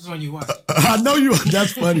glasses on you. I know you.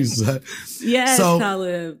 That's funny, son. Yes, so,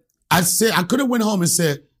 Talib. I could have went home and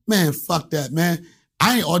said, man, fuck that, man.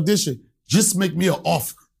 I ain't audition. Just make me an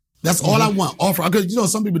offer. That's all I want. Offer.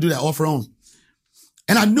 Because, some people do that, offer only.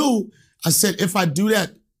 And I said, if I do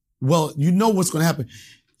that, well, you know what's going to happen.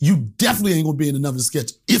 You definitely ain't going to be in another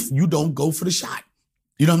sketch if you don't go for the shot.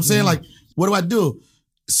 You know what I'm saying? Like, what do I do?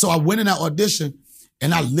 So I went in that audition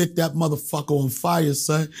and I lit that motherfucker on fire,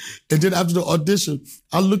 son. And then after the audition,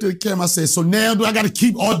 I looked at the camera, I said, so now do I got to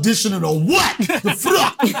keep auditioning or what? The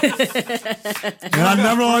fuck? And I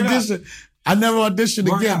never auditioned. I never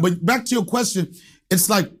auditioned again. But back to your question, it's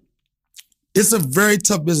like, it's a very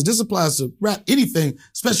tough business. This applies to rap, anything,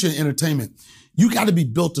 especially in entertainment. You got to be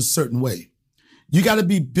built a certain way. You got to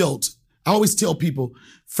be built. I always tell people,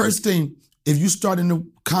 first thing, if you start in the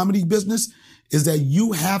comedy business, is that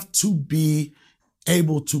you have to be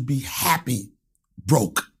able to be happy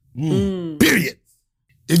broke. Period.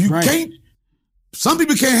 If you can't, some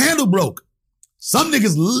people can't handle broke. Some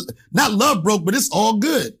niggas not love broke, but it's all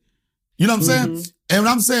good. You know what I'm saying? And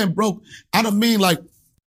when I'm saying broke, I don't mean like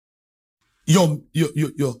your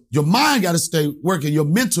mind got to stay working, your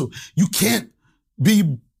mental. You can't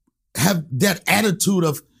have that attitude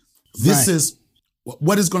of this is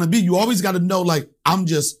what it's going to be. You always got to know, like, I'm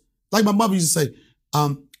just, like my mother used to say,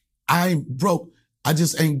 I ain't broke. I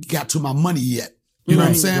just ain't got to my money yet. You know what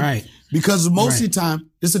I'm saying? Right. Because most of the time,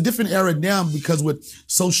 it's a different era now because with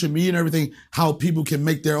social media and everything, how people can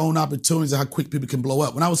make their own opportunities and how quick people can blow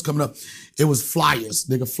up. When I was coming up, it was flyers.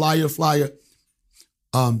 Nigga, flyer.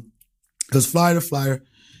 It was flyer to flyer,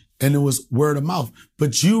 and it was word of mouth.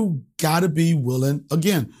 But you gotta be willing,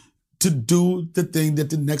 again, to do the thing that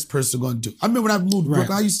the next person gonna do. I remember when I moved to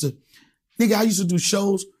Brooklyn, I used to do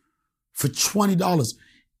shows for $20,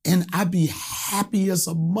 and I'd be happy as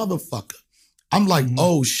a motherfucker. I'm like,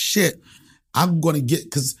 oh shit, I'm gonna get,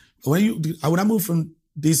 because when I moved from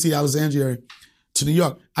DC, Alexandria to New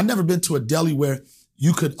York, I've never been to a deli where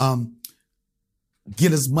you could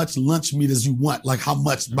get as much lunch meat as you want, like how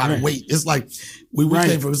much by the weight. It's like, we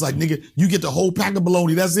came from, it's like, nigga, you get the whole pack of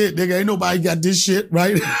bologna, that's it, nigga, ain't nobody got this shit,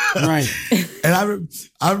 right? Right. And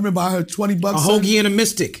I remember I heard $20. A hoagie and a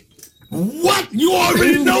mystic. What? You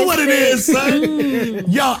already know what it is,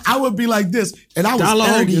 son. Yo, I would be like this, and I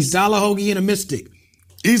was dollar hoagie and a mystic.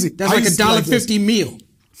 Easy. That's like $1.50 meal.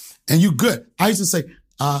 And you good. I used to say,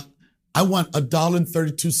 I want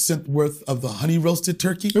 $1.32 worth of the honey roasted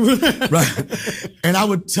turkey. Right. And I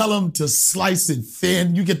would tell them to slice it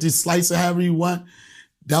thin. You get to slice it however you want.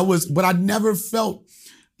 But I never felt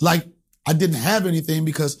like I didn't have anything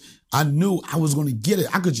because I knew I was going to get it.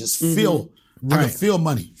 I could just feel, I could feel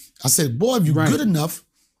money. I said, boy, if you're good enough,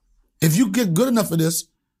 if you get good enough of this,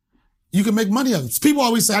 you can make money out of it. People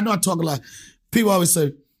always say, I know I talk a lot. People always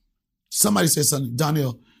say, somebody said something,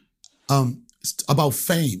 Donnell, about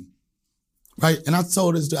fame. Right? And I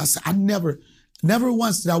told this dude, I said, I never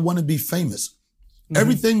once did I want to be famous.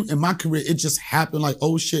 Everything in my career, it just happened like,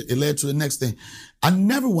 oh shit, it led to the next thing. I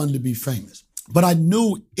never wanted to be famous. But I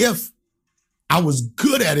knew if I was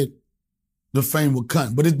good at it, the fame would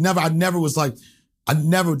come. But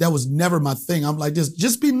that was never my thing. I'm like this,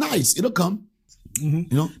 just be nice, it'll come. You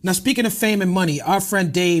know? Now, speaking of fame and money, our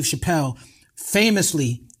friend Dave Chappelle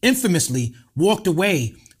infamously walked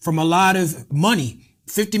away from a lot of money.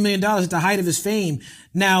 $50 million at the height of his fame.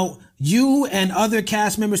 Now, you and other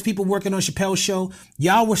cast members, people working on Chappelle Show,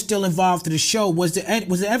 y'all were still involved in the show. Was it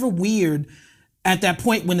ever weird at that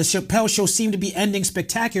point when the Chappelle Show seemed to be ending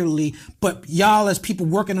spectacularly, but y'all as people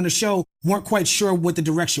working on the show weren't quite sure what the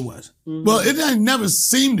direction was. Mm-hmm. Well, it ain't never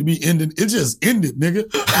seemed to be ending. It just ended, nigga.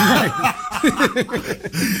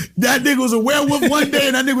 That nigga was a werewolf one day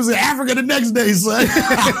and that nigga was in Africa the next day, son.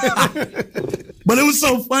 But it was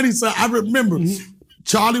so funny, son. I remember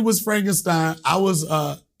Charlie was Frankenstein. I was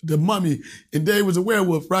the mummy and Dave was a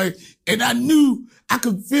werewolf, right? And I knew I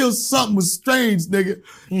could feel something was strange, nigga.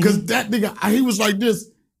 Because that nigga, he was like this.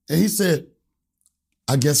 And he said,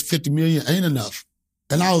 I guess 50 million ain't enough.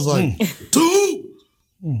 And I was like, two?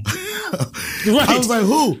 Right. I was like,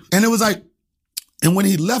 who? And it was like, and when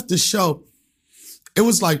he left the show, it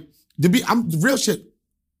was like, I'm real shit.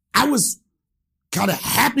 I was kind of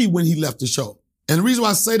happy when he left the show. And the reason why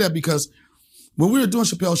I say that, because when we were doing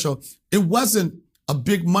Chappelle Show, it wasn't a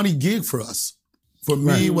big money gig for us. For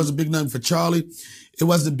me, it wasn't big money. For Charlie, it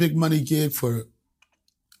wasn't a big money gig for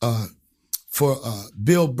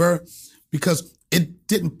Bill Burr, because it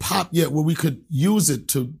didn't pop yet where we could use it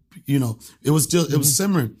to, it was still, it was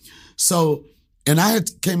simmering. So, and I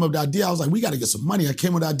came up with the idea, I was like, we got to get some money. I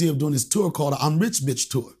came up with the idea of doing this tour called the I'm Rich Bitch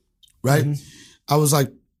Tour, right? I was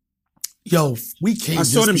like, yo, we can't I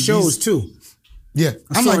saw them shows too. Yeah.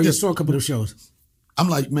 I saw a couple of shows. I'm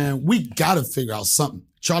like, man, we got to figure out something.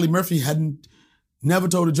 Charlie Murphy never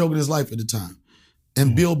told a joke in his life at the time.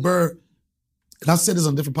 And Bill Burr, and I said this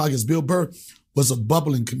on different podcasts, Bill Burr was a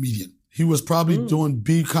bubbling comedian. He was probably doing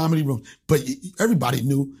B comedy room, but everybody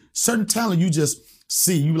knew certain talent you just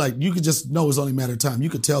see, you could just know it's only a matter of time. You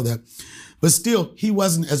could tell that. But still, he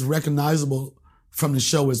wasn't as recognizable from the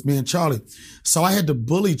show as me and Charlie. So I had to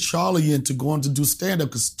bully Charlie into going to do stand-up,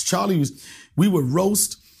 because we would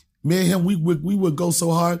roast, me and him, we would go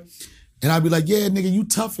so hard. And I'd be like, yeah, nigga, you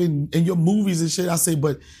tough in your movies and shit. I say,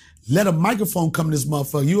 but let a microphone come to this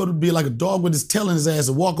motherfucker. You ought to be like a dog with his tail in his ass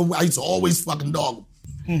and walk away. I used to always fucking dog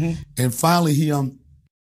him. And finally, I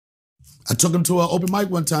took him to an open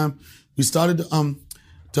mic one time. We started the I'm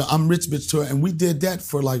Rich Bitch tour, and we did that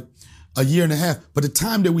for like a year and a half. But the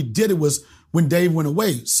time that we did it was when Dave went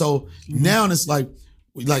away. So now it's like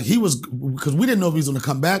he was, because we didn't know if he was gonna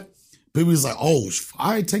come back. But he was like, oh,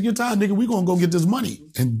 all right, take your time, nigga. We gonna go get this money.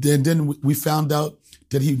 And then we found out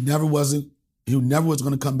that he never was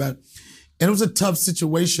gonna come back. And it was a tough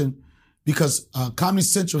situation because Comedy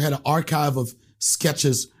Central had an archive of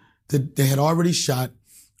sketches that they had already shot.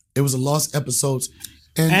 It was a lost episodes.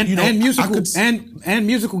 And musical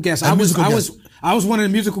guests. I was one of the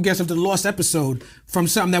musical guests of the lost episode from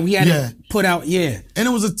something that we hadn't put out. Yeah. And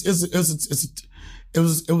it was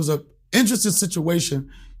a interesting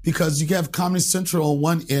situation, because you have Comedy Central on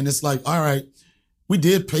one end. It's like, all right, we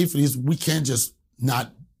did pay for these. We can't just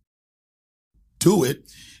not do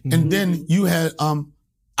it. And then you had on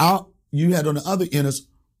the other end is,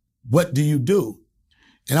 what do you do?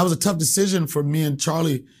 And that was a tough decision for me and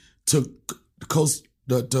Charlie to host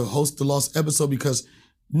the lost episode, because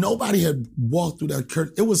nobody had walked through that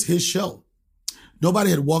curtain. It was his show. Nobody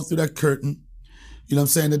had walked through that curtain. You know what I'm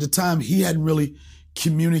saying? At the time, he hadn't really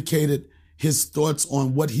communicated his thoughts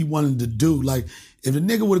on what he wanted to do. Like, if a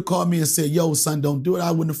nigga would have called me and said, yo, son, don't do it, I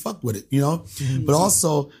wouldn't have fucked with it, But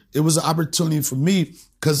also, it was an opportunity for me,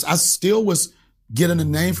 because I still was getting a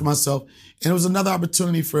name for myself. And it was another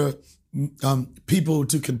opportunity for people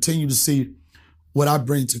to continue to see what I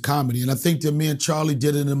bring to comedy. And I think that me and Charlie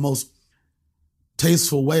did it in the most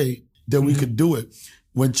tasteful way that we could do it.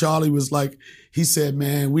 When Charlie was like, he said,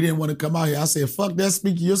 man, we didn't want to come out here. I said, fuck that,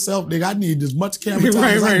 speak to yourself, nigga. I need as much camera time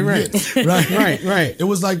as I can get. Right. It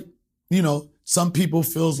was like, some people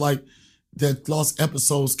feels like that lost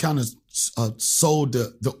episodes kind of sold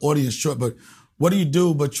the audience short. But what do you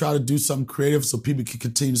do but try to do something creative so people can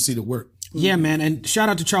continue to see the work? Yeah, man. And shout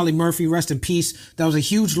out to Charlie Murphy. Rest in peace. That was a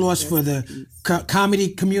huge loss for the comedy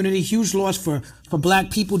community, huge loss for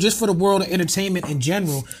Black people, just for the world of entertainment in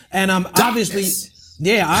general. And obviously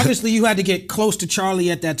you had to get close to Charlie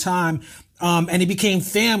at that time. And he became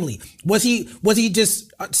family. Was he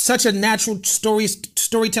just such a natural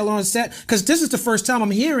storyteller on set? Because this is the first time I'm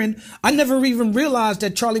hearing. I never even realized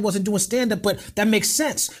that Charlie wasn't doing stand up, but that makes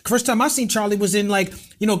sense. First time I seen Charlie was in them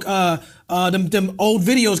old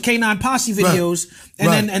videos, K9 Posse videos,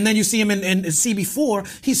 and then you see him in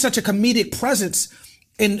CB4. He's such a comedic presence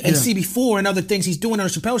in CB4 and other things he's doing on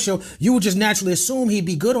the Chappelle Show. You would just naturally assume he'd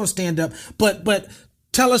be good on stand up, but.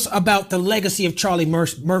 Tell us about the legacy of Charlie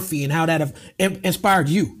Murphy and how that have inspired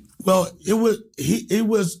you. Well, it was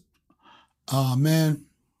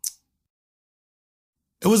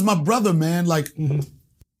my brother, man. Like, my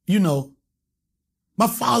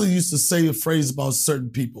father used to say a phrase about certain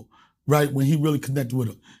people, right? When he really connected with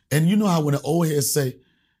them. And you know how when an old head say,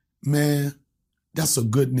 man, that's a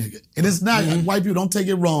good nigga. And it's not, white people, don't take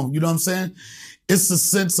it wrong. You know what I'm saying? It's a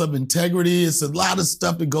sense of integrity. It's a lot of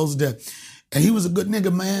stuff that goes there. And he was a good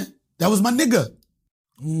nigga, man. That was my nigga.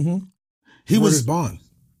 Mm-hmm. He Word was is bond.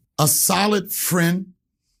 a solid friend.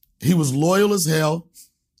 He was loyal as hell.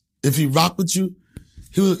 If he rocked with you,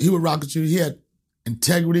 he would rock with you. He had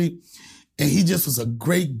integrity. And he just was a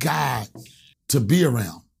great guy to be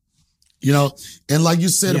around. You know? And like you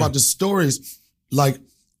said about the stories, like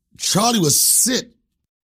Charlie would sit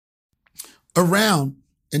around,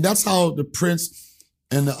 and that's how the Prince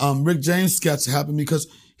and the Rick James sketch happened, because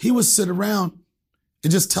he would sit around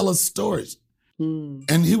and just tell us stories.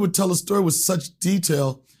 And he would tell a story with such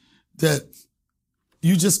detail that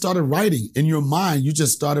you just started writing. In your mind, you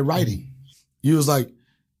just started writing. You was like,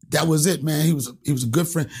 that was it, man. He was a good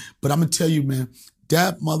friend. But I'm gonna tell you, man,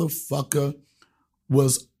 that motherfucker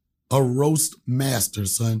was a roast master,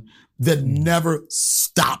 son, that never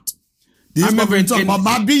stopped. These motherfuckers talking about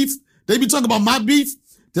my beef. They be talking about my beef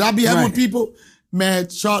that I be having with people. Man,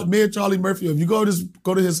 me and Charlie Murphy, if you go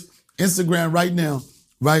to his Instagram right now,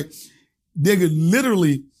 right? Nigga,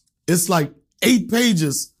 literally, it's like 8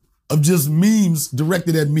 pages of just memes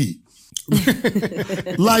directed at me.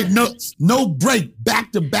 Like no break,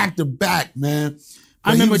 back to back to back, man.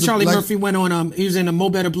 I remember Charlie Murphy went on, he was in the Mo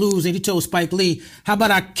Better Blues, and he told Spike Lee, how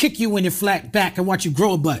about I kick you in your flat back and watch you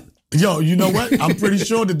grow a butt? Yo, you know what? I'm pretty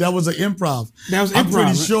sure that was an improv. That was improv. I'm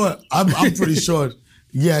pretty sure. I'm pretty sure.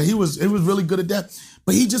 Yeah, he was really good at that.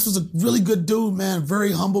 But he just was a really good dude, man.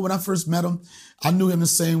 Very humble. When I first met him, I knew him the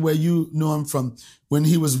same way you knew him, from when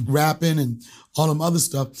he was rapping and all them other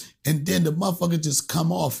stuff. And then the motherfucker just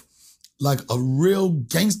come off like a real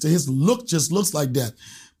gangster. His look just looks like that.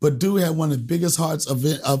 But dude had one of the biggest hearts of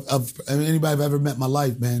anybody I've ever met in my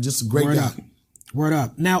life, man. Just a great guy. Word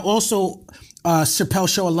up. Now, also, Chappelle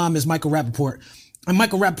Show alum is Michael Rappaport. And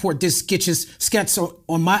Michael Rappaport did sketches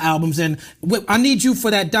on my albums. And I need you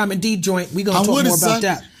for that Diamond D joint. We're going to talk more about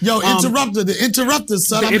that. Yo, the interrupter,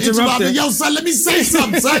 son. I'm interrupting. Yo, son, let me say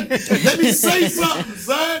something, son. Let me say something,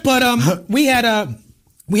 son. But we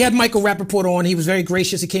had Michael Rappaport on. He was very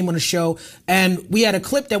gracious. He came on the show. And we had a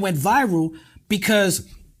clip that went viral because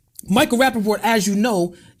Michael Rappaport, as you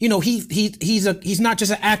know, he's not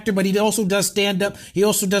just an actor, but he also does stand up. He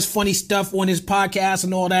also does funny stuff on his podcast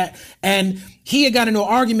and all that. And he had got into an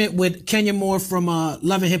argument with Kenya Moore from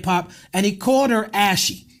Love and Hip Hop, and he called her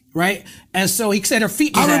ashy, right? And so he said her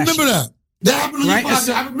feet was ashy. I remember that. That happened on your podcast.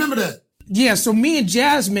 So, I remember that. Yeah, so me and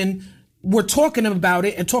Jasmin were talking about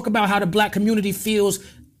it and talk about how the black community feels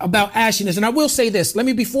about ashiness. And I will say this,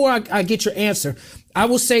 before I get your answer, I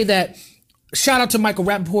will say that shout out to Michael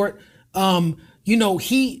Rappaport.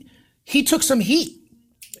 He took some heat,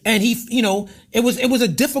 and it was a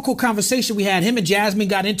difficult conversation we had. Him and Jasmin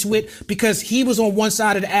got into it because he was on one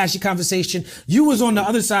side of the ashy conversation. You was on the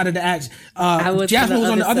other side of the ashy. Jasmin was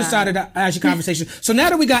on the other side of the ashy conversation. So now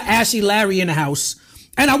that we got Ashy Larry in the house,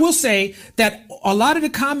 and I will say that a lot of the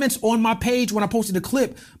comments on my page when I posted the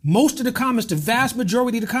clip, most of the comments, the vast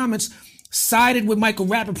majority of the comments, sided with Michael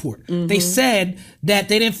Rappaport. Mm-hmm. They said that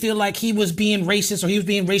they didn't feel like he was being racist or he was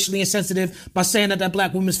being racially insensitive by saying that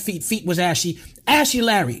black woman's feet was ashy. Ashy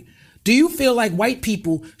Larry, do you feel like white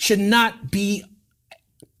people should not be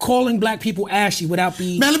calling black people ashy without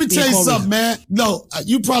being... Man, let me tell you something, man. No,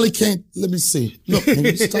 you probably can't... Let me see. Look,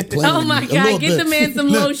 man, stop playing. Oh my God, get the man some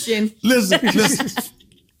lotion. Listen.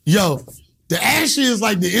 Yo, the ashy is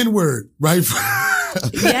like the N-word, right?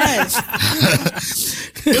 Yes.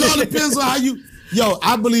 It all depends on how you... Yo,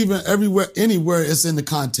 I believe in anywhere it's in the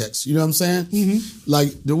context. You know what I'm saying? Mm-hmm. Like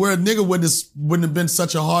the word nigga wouldn't have been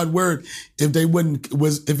such a hard word if it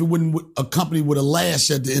wouldn't accompany with a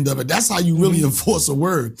lash at the end of it. That's how you really enforce a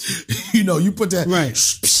word. You put that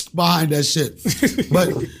behind that shit. But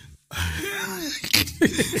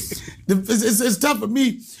it's tough for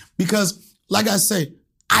me because, like I say,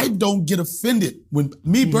 I don't get offended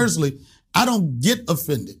personally, I don't get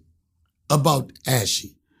offended about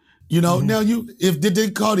ashy. Now if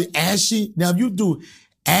they call it ashy, now if you do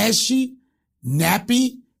ashy,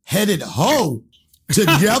 nappy, headed hoe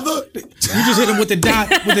together. You just hit him with the Don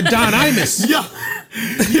Imus. Yeah.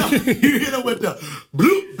 You hit him with the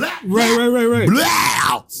blue, black, right.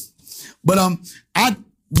 Blah. But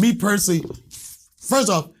me personally, first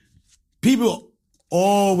off, people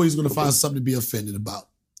always gonna find something to be offended about.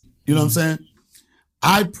 You know what I'm saying?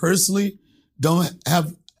 I personally don't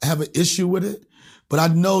have an issue with it, but I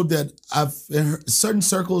know that I've in certain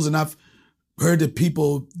circles and I've heard that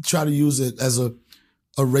people try to use it as a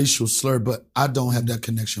racial slur, but I don't have that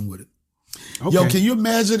connection with it. Okay. Yo, can you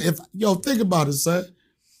imagine think about it, son.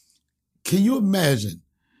 Can you imagine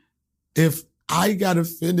if I got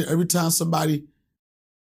offended every time somebody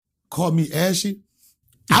called me ashy,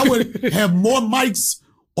 I would have more mics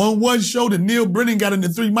on one show than Neil Brennan got in the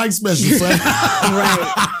 3 mic specials. Right.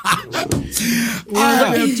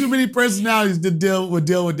 I have too many personalities to deal with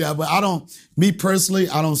that. But me personally,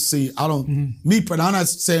 I'm not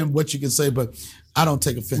saying what you can say, but I don't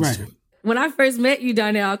take offense to it. When I first met you,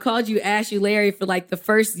 Donnell, I called you Ashy Larry for like the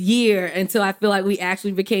first year until I feel like we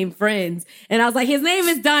actually became friends. And I was like, his name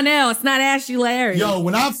is Donnell. It's not Ashy Larry. Yo,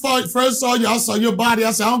 when I first saw you, I saw your body.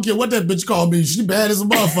 I said, I don't care what that bitch called me. She bad as a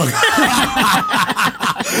motherfucker.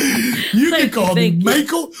 You can call me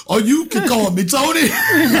Michael or you can call me Tony.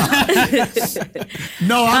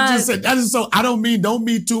 No, I'm just saying, that is so, don't mean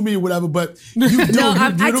to me or whatever, but you do. No,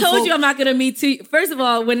 I told you I'm not going to Me Too. First of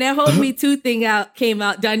all, when that whole Me Too thing came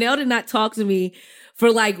out, Donnell did not talk to me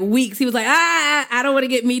for like weeks. He was like, I don't want to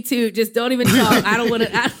get Me Too. Just don't even talk. I don't want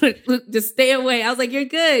to, just stay away. I was like, you're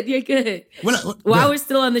good. While we're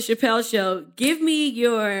still on the Chappelle Show, give me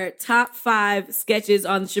your top 5 sketches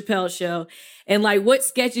on the Chappelle Show. And like, what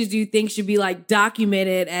sketches do you think should be like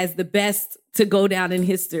documented as the best to go down in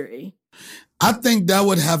history? I think that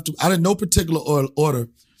would have to, out of no particular order,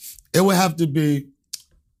 it would have to be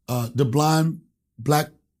the blind black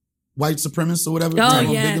white supremacist or whatever. Oh,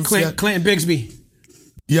 yeah. Clinton Bigsby.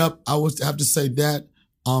 Yep, I would have to say that.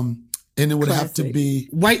 And it would have to be...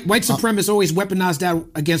 White supremacists always weaponize that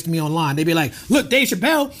against me online. They be like, look, Dave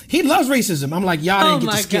Chappelle, he loves racism. I'm like, y'all didn't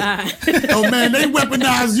get the skit. Oh, man, they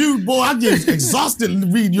weaponize you. Boy, I get exhausted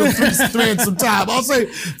reading your threads sometimes. I'll say,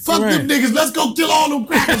 fuck them niggas. Let's go kill all them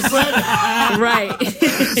crackers, son. Right.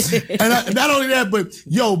 And not only that, but,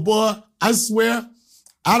 yo, boy, I swear,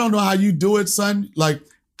 I don't know how you do it, son. Like,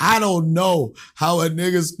 I don't know how a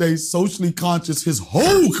nigga stays socially conscious his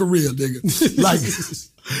whole career, nigga. Like...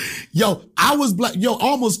 Yo, I was black. Yo,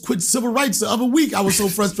 almost quit civil rights the other week. I was so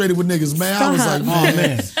frustrated with niggas, man. I was like, oh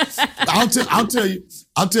man.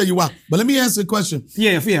 I'll tell you why. But let me answer the question.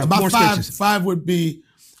 Yeah. My more five would be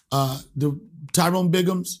the Tyrone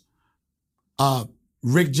Biggums,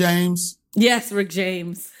 Rick James. Yes, Rick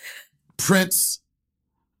James. Prince,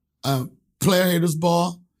 Player Haters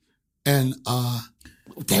Ball, and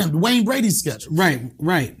the Wayne Brady sketch. Right.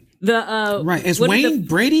 Is Wayne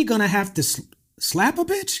Brady gonna have to slap a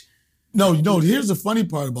bitch? No, here's the funny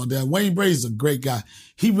part about that. Wayne Brady's a great guy.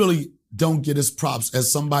 He really don't get his props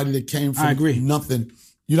as somebody that came from nothing.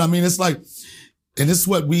 You know what I mean? It's like, and this is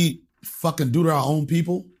what we fucking do to our own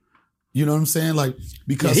people. You know what I'm saying? Like,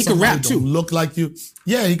 because he can rap too. Look like you.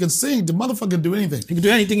 Yeah, he can sing. The motherfucker can do anything. He can do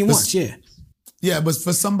anything he wants, yeah. Yeah, but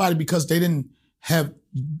for somebody, because they didn't have,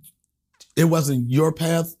 it wasn't your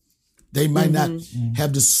path, they might not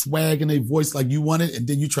have the swag in their voice like you wanted, and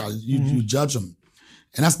then you try to you judge them,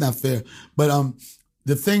 and that's not fair. But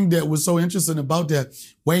the thing that was so interesting about that,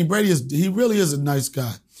 Wayne Brady he really is a nice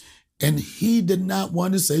guy, and he did not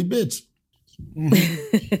want to say bitch.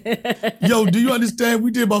 Yo, do you understand?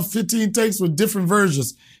 We did about 15 takes with different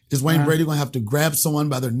versions. Is Wayne Brady gonna have to grab someone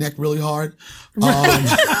by their neck really hard? Y'all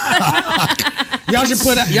should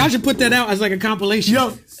put that out as like a compilation.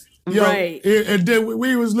 Yo, right. And then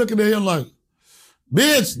we was looking at him like,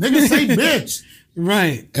 bitch, nigga say bitch.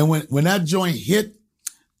 Right. And when that joint hit,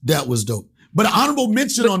 that was dope. But the honorable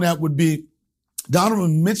mention on that would be, the honorable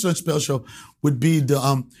mention on Chappelle Show would be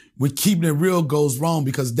the with Keeping It Real Goes Wrong,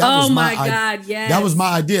 because that was my God, yes. That was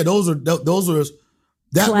my idea. That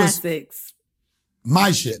classics. Was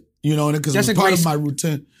my shit, you know, because it was part of my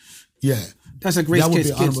routine. Yeah. That's a great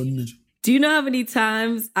skit. Do you know how many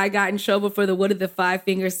times I got in trouble for the what did the 5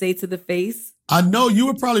 fingers say to the face? I know you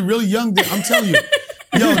were probably really young then. I'm telling you.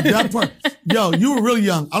 Yo, that part. Yo, you were really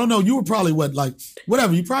young. I don't know. You were probably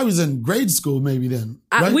whatever. You probably was in grade school maybe then.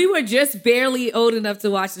 Right? We were just barely old enough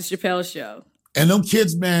to watch the Chappelle Show. And them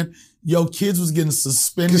kids, man, kids was getting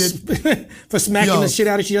suspended. For smacking the shit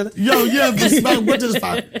out of each other? Yo, yeah, for smacking. What is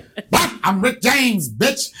What? I'm Rick James,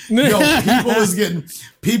 bitch. Yo,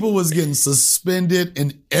 people was getting suspended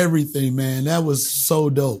and everything, man. That was so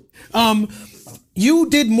dope. You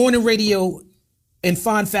did morning radio in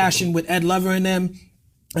fine fashion with Ed Lover and them,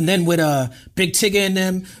 and then with Big Tigger and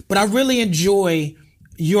them. But I really enjoy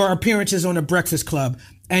your appearances on The Breakfast Club.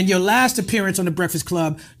 And your last appearance on The Breakfast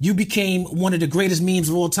Club, you became one of the greatest memes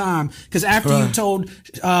of all time. Because after you told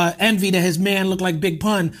Envy that his man looked like Big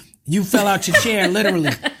Pun, you fell out your chair,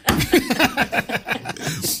 literally.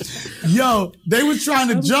 Yo, they was trying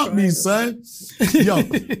to jump me, son. Yo,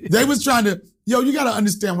 they was trying to... Yo, you got to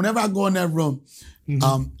understand, whenever I go in that room,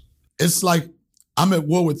 it's like I'm at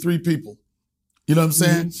war with 3 people. You know what I'm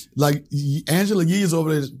saying? Like, Angela Yee is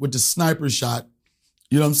over there with the sniper shot.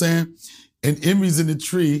 You know what I'm saying? And Emmy's in the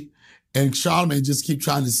tree, and Charlamagne just keep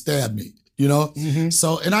trying to stab me. you know?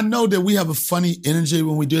 So, and I know that we have a funny energy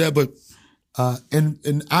when we do that, but,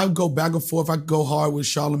 and I go back and forth. I go hard with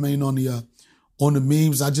Charlamagne on the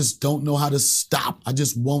memes. I just don't know how to stop. I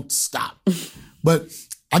just won't stop. But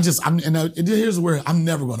here's where I'm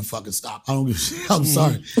never going to fucking stop. I don't give a shit. I'm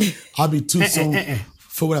sorry. I'll be too soon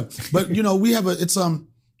for whatever. But, you know, we have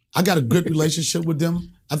I got a good relationship with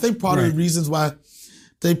them. I think part of the reasons why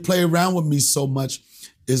they play around with me so much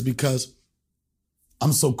is because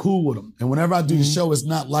I'm so cool with them. And whenever I do the show, it's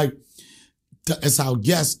not like it's our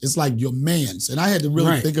guest. It's like your man's. And I had to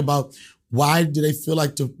really think about why do they feel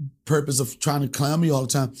like the purpose of trying to clown me all the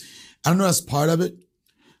time? I don't know that's part of it.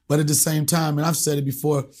 But at the same time, and I've said it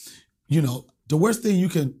before, you know, the worst thing you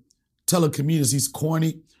can tell a comedian is he's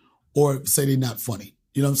corny or say they're not funny.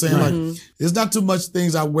 You know what I'm saying? Like, there's not too much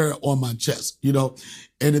things I wear on my chest, you know?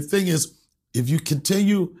 And the thing is, if you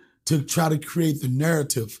continue to try to create the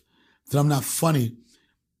narrative that I'm not funny,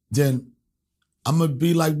 then I'm going to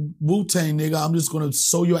be like Wu-Tang, nigga. I'm just going to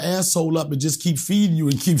sew your asshole up and just keep feeding you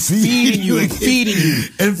and keep feeding you and feeding you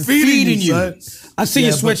and feeding you. Son. I see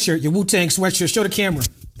your sweatshirt, your Wu-Tang sweatshirt. Show the camera.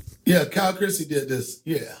 Yeah, Kyle Christie did this.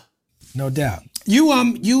 Yeah. No doubt. You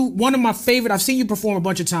one of my favorite, I've seen you perform a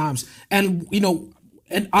bunch of times, and you know,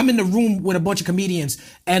 and I'm in the room with a bunch of comedians,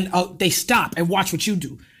 and they stop and watch what you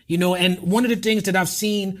do, you know, and one of the things that I've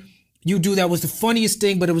seen you do that was the funniest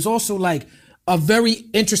thing, but it was also like a very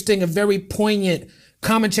interesting, a very poignant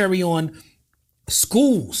commentary on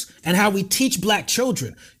schools and how we teach black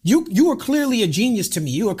children. You are clearly a genius to me.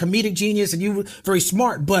 You're a comedic genius and you were very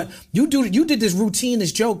smart, but you did this routine,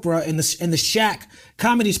 this joke, bro, in the Shaq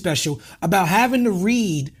comedy special about having to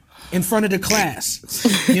read in front of the class.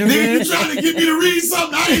 You know what Nigga, you trying to get me to read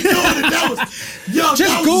something? I ain't doing it. That was, yo, just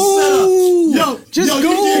that go. Was yo, just yo,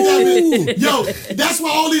 go. Yo, that's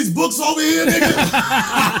why all these books over here, nigga.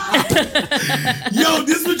 Yo,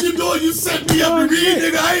 this what you doing? You set me up to read,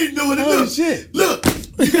 nigga. I ain't doing it. Look, shit. Look,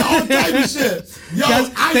 you got all type of shit. Yo, guys,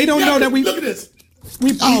 they don't know that we look at this.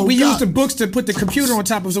 We use the books to put the computer on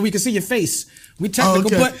top of so we can see your face. We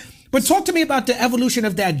technical, but talk to me about the evolution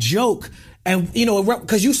of that joke. And, you know,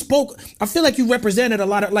 because you spoke, I feel like you represented a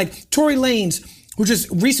lot of, like, Tory Lanez, who just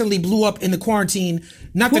recently blew up in the quarantine.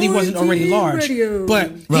 Not that he wasn't already large,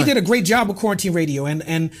 but he did a great job with quarantine radio.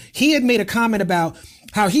 And he had made a comment about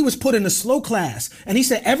how he was put in a slow class. And he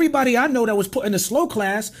said, everybody I know that was put in a slow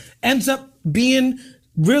class ends up being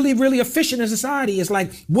really, really efficient in society. It's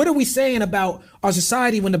like, what are we saying about our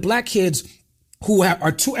society when the black kids who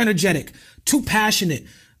are too energetic, too passionate,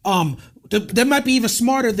 they might be even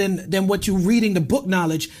smarter than what you reading the book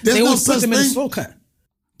knowledge. There's they no always put them in a thing. slow cut.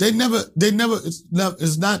 It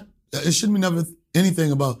should be never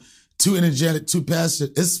anything about too energetic, too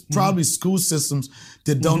passionate. It's probably school systems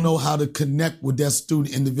that don't know how to connect with that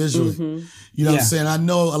student individually. You know what I'm saying? I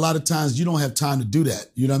know a lot of times you don't have time to do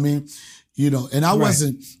that. You know what I mean? You know, and I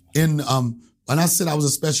wasn't in, when I said I was a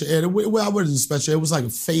special ed, well, I wasn't a special ed. It was like a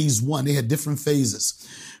phase one. They had different phases.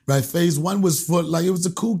 Right, phase one was for like it was the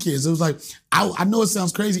cool kids. It was like I know it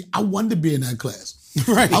sounds crazy. I wanted to be in that class.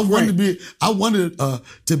 I wanted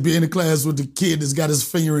to be in a class with the kid that's got his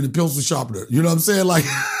finger in the pencil sharpener. You know what I'm saying? Like,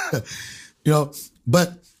 you know.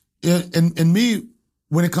 But in me,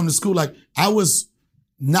 when it comes to school, like I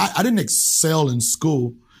didn't excel in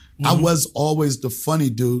school. I was always the funny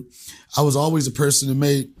dude. I was always a person that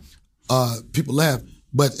made people laugh.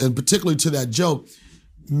 But and particularly to that joke.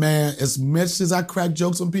 Man, as much as I crack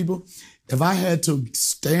jokes on people, if I had to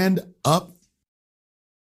stand up,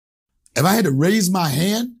 if I had to raise my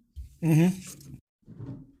hand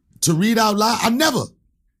to read out loud, I never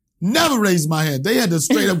raised my hand. They had to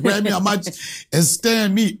straight up grab me out my and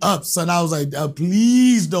stand me up. So I was like,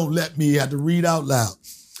 please don't let me have to read out loud.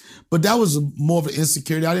 But that was more of an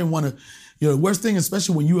insecurity. I didn't want to, you know, the worst thing,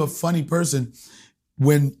 especially when you're a funny person,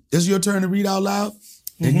 when it's your turn to read out loud,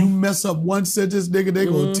 and you mess up one sentence, nigga, they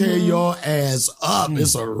gonna tear your ass up.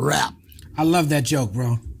 It's a wrap. I love that joke,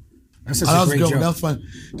 bro. That's such a great joke. That's fun.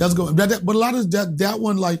 That's good. But a lot of that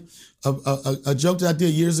one, like a joke that I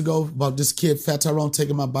did years ago about this kid, Fat Tyrone,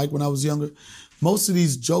 taking my bike when I was younger. Most of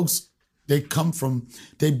these jokes, they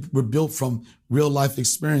were built from real life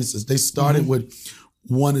experiences. They started with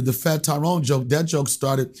one of the Fat Tyrone joke. That joke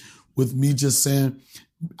started with me just saying,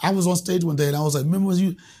 I was on stage one day and I was like, remember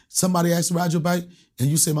when somebody asked to ride your bike and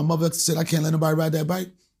you said, my mother said, I can't let nobody ride that bike?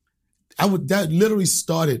 That literally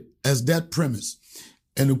started as that premise.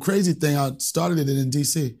 And the crazy thing, I started it in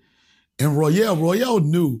DC. And Royale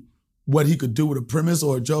knew what he could do with a premise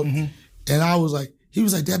or a joke. And I was like, he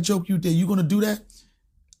was like, that joke you did, you gonna do that?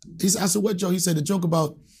 I said, what joke? He said, the joke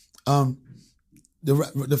about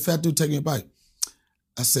the fat dude taking a bite.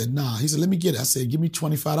 I said, nah. He said, let me get it. I said, give me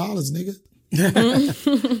 $25, nigga.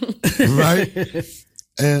 Right?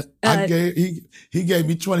 And he gave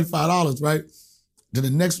me $25, right? Then the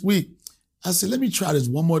next week, I said, let me try this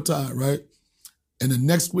one more time, right? And the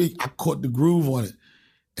next week, I caught the groove on it.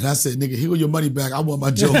 And I said, nigga, here your money back. I want my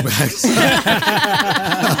joke back.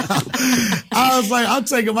 I was like, I'm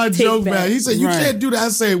taking my joke back. He said, you can't do that. I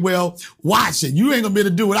said, well, watch it. You ain't gonna be able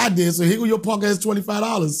to do what I did. So here go your punk ass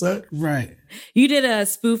 $25, son. Right. You did a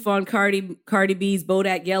spoof on Cardi B's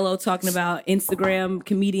Bodak Yellow talking about Instagram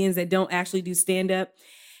comedians that don't actually do stand-up.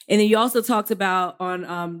 And then you also talked about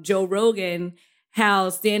on Joe Rogan how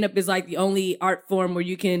stand-up is like the only art form where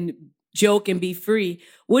you can joke and be free.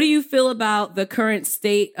 What do you feel about the current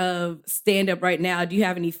state of stand-up right now? Do you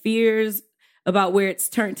have any fears about where it's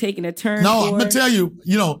taking a turn? No, I'm gonna tell you,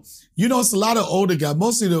 you know, it's a lot of older guys.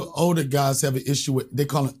 Mostly the older guys have an issue with, they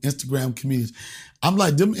call them Instagram comedians. I'm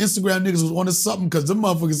like, them Instagram niggas was onto something because them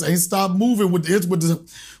motherfuckers ain't stopped moving with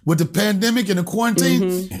the pandemic and the quarantine.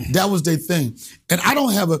 Mm-hmm. That was their thing. And I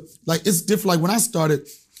don't have it's different. Like when I started,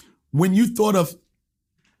 when you thought of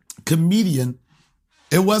comedian,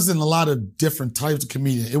 it wasn't a lot of different types of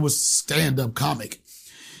comedian. It was stand-up comic.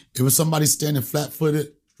 It was somebody standing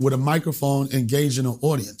flat-footed with a microphone engaging an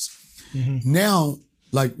audience. Mm-hmm. Now,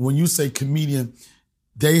 like when you say comedian,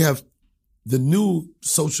 they have the new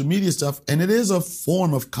social media stuff, and it is a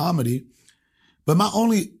form of comedy. But my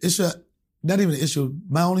only issue, not even an issue,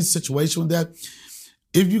 my only situation with that,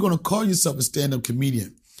 if you're gonna call yourself a stand-up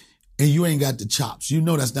comedian and you ain't got the chops, you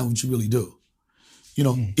know that's not what you really do. You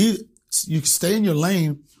know, either you stay in your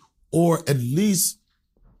lane or at least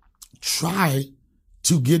try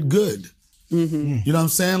to get good. Mm-hmm. You know what I'm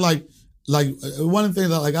saying? Like one of the things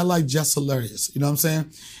that I like Just Hilarious. You know what I'm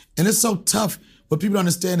saying? And it's so tough. What people don't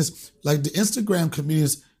understand is like the Instagram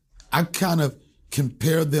comedians, I kind of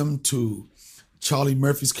compare them to Charlie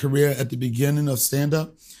Murphy's career at the beginning of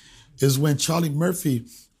stand-up, is when Charlie Murphy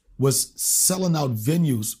was selling out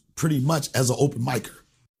venues pretty much as an open micer.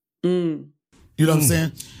 Mm. You know what I'm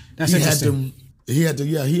saying? That's interesting.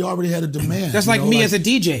 He already had a demand. That's like me as a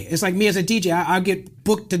DJ. It's like me as a DJ. I get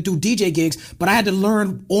booked to do DJ gigs, but I had to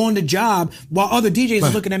learn on the job while other DJs are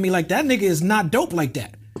looking at me like, that nigga is not dope like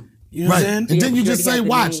that. You know what I'm saying? And then you just say,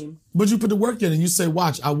 watch. But you put the work in and you say,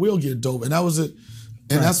 watch, I will get dope. And that was it.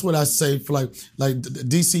 And that's what I say for like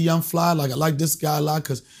DC Young Fly. Like I like this guy a lot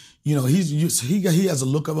because, you know, he has a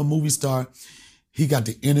look of a movie star. He got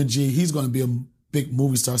the energy. He's going to be a big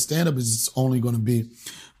movie star. Stand-up is only going to be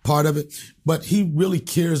part of it. But he really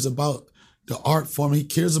cares about the art form. He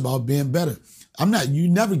cares about being better. You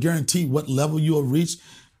never guarantee what level you'll reach,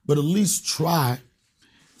 but at least try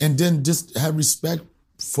and then just have respect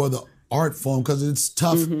for the art form because it's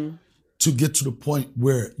tough to get to the point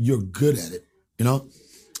where you're good at it, you know?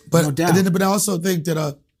 But, no doubt. But I also think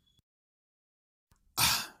that,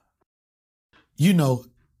 you know,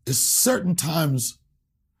 it's certain times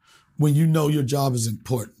when you know your job is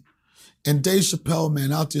important. And Dave Chappelle,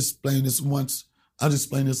 man, I'll just explain this once. I'll just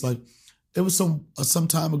explain this like, it was some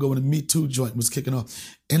time ago when the Me Too joint was kicking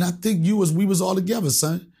off. And I think we was all together,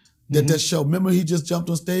 son, that show. Remember he just jumped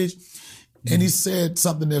on stage? And he said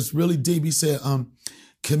something that's really deep. He said,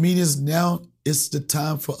 comedians, now it's the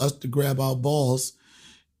time for us to grab our balls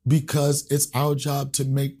because it's our job to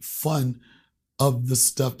make fun of the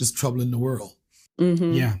stuff that's troubling the world.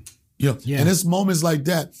 Mm-hmm. Yeah. You know, and it's moments like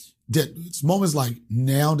that it's moments like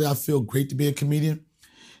now that I feel great to be a comedian.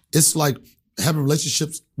 It's like having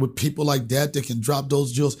relationships with people like that can drop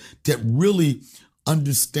those jewels that really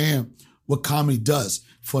understand what comedy does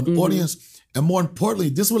for an audience. And more importantly,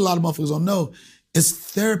 this is what a lot of motherfuckers don't know, it's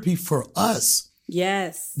therapy for us.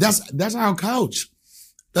 Yes. That's our couch.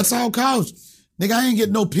 That's our couch. Nigga, I ain't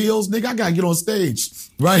getting no pills. Nigga, I gotta get on stage.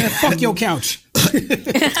 Right? Man, fuck your couch.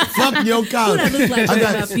 Fuck your couch.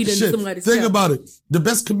 Think about it. The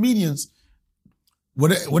best comedians,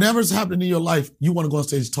 whatever's happening in your life, you want to go on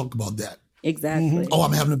stage and talk about that. Exactly. Mm-hmm. Oh,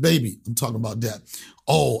 I'm having a baby. I'm talking about that.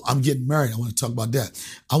 Oh, I'm getting married. I want to talk about that.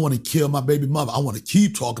 I want to kill my baby mother. I want to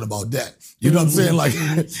keep talking about that. You know what I'm saying? Like,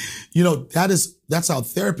 you know, that's our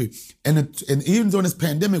therapy. And even during this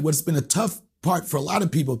pandemic, what's been a tough part for a lot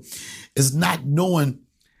of people is not knowing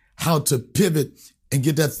how to pivot and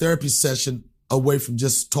get that therapy session away from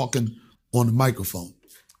just talking on the microphone.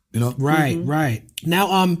 You know? Right, right.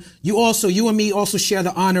 Now, you and me also share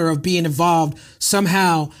the honor of being involved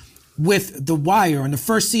somehow with The Wire. In the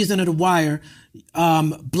first season of The Wire,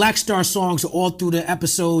 Black Star songs are all through the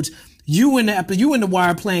episodes. You in The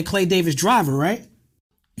Wire playing Clay Davis Driver, right?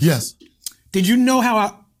 Yes. Did you know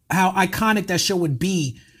how iconic that show would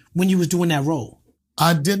be when you was doing that role?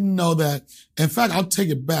 I didn't know that. In fact, I'll take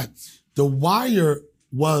it back. The Wire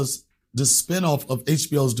was the spinoff of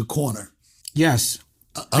HBO's The Corner. Yes.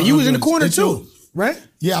 And you was in the corner too, right?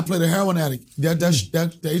 Yeah, I played a heroin addict.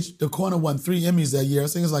 The corner won 3 Emmys that year. I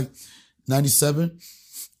think it's like 97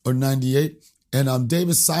 or 98. And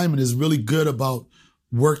David Simon is really good about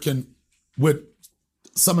working with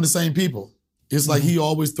some of the same people. It's like he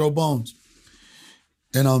always throw bones.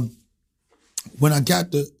 And when I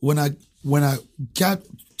got to The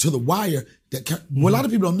Wire, what a lot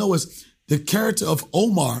of people don't know is the character of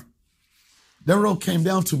Omar. That role came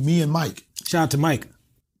down to me and Mike. Shout out to Mike.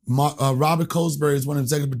 Robert Colesbury is one of the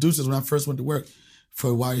executive producers when I first went to work for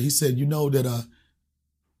The Wire. He said, you know that the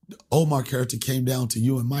Omar character came down to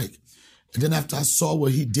you and Mike. And then after I saw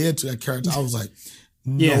what he did to that character, I was like,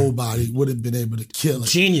 nobody would have been able to kill it.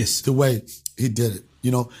 Genius. The way he did it,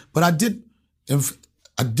 you know. But I didn't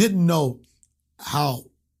know how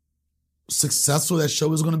successful that show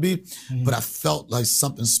was going to be, but I felt like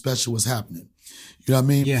something special was happening. You know what I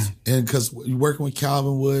mean? Yeah. And because you're working with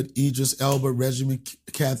Calvin Wood, Idris Elba, Reggie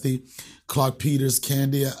Kathy, Clark Peters,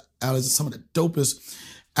 Candy, Alice, some of the dopest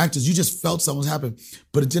actors, you just felt something was happening.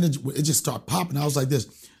 But it just started popping. I was like this.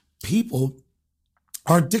 People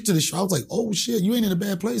are addicted to the show. I was like, oh shit, you ain't in a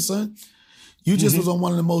bad place, son. You just was on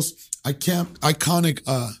one of the most iconic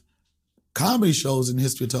comedy shows in the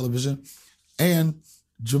history of television and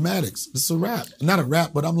dramatics. It's a rap. Not a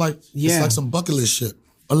rap, but I'm like, it's like some bucket list shit.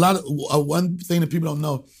 A lot of one thing that people don't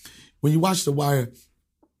know, when you watch The Wire,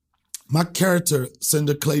 my character,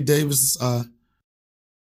 Senator Clay Davis'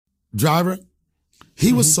 driver,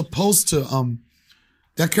 he was supposed to,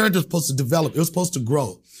 that character was supposed to develop. It was supposed to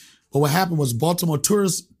grow. But what happened was Baltimore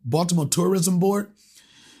Tourism Board,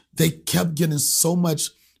 they kept getting so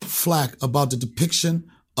much flack about the depiction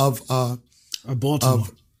of Baltimore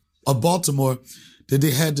that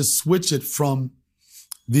they had to switch it from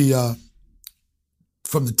the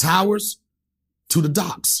towers to the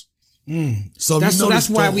docks. So that's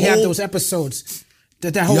why we have those episodes.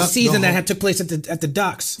 That whole season that had took place at the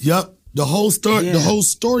docks. Yep. The whole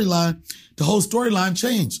storyline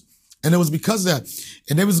changed. And it was because of that.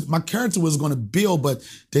 And my character was going to build, but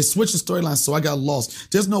they switched the storyline, so I got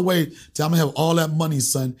lost. There's no way that I'm going to have all that money,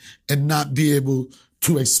 son, and not be able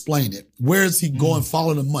to explain it. Where is he going,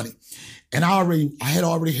 follow the money? And I had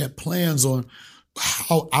already had plans on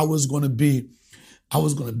how I was going to be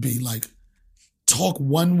like, talk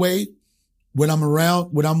one way when I'm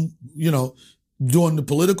around, when I'm, doing the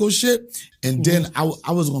political shit. And then I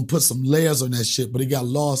was going to put some layers on that shit, but it got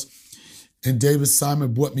lost. And David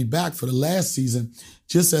Simon brought me back for the last season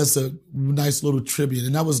just as a nice little tribute.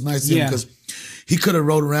 And that was nice of him because he could have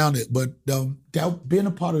wrote around it. But being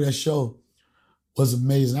a part of that show was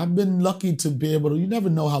amazing. I've been lucky to be able to, you never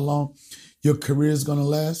know how long your career is going to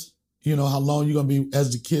last. You know, how long you're going to be,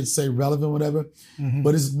 as the kids say, relevant, whatever.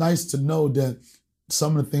 But it's nice to know that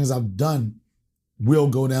some of the things I've done will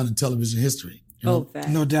go down in television history. No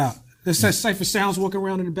doubt. There's that Cypher Sounds walking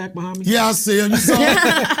around in the back behind me. Yeah, I see him. You saw him.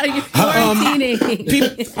 You're quarantining.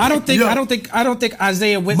 I don't think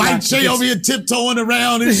Isaiah Whitlock. Mike J over here tiptoeing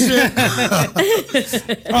around and shit.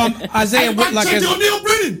 Isaiah Whitlock Mike J O'Neal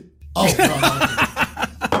Brennan. Oh,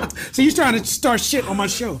 no. So you're trying to start shit on my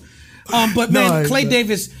show. But man, Clay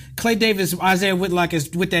Davis, Isaiah Whitlock is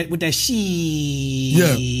with that shit.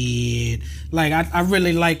 Yeah. Like I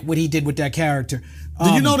really like what he did with that character.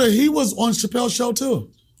 Did you know that he was on Chappelle Show too?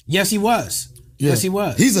 Yes, he was. Yeah. Yes, he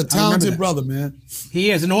was. He's a talented brother, man. He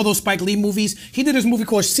is. In all those Spike Lee movies, he did this movie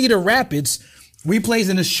called Cedar Rapids, where he plays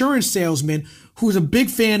an insurance salesman who's a big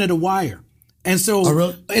fan of The Wire. And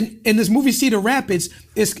so, in this movie Cedar Rapids,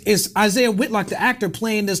 is Isaiah Whitlock, the actor,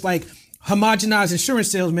 playing this like homogenized insurance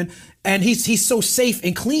salesman, and he's so safe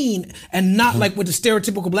and clean and not like with the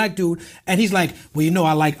stereotypical black dude. And he's like, well,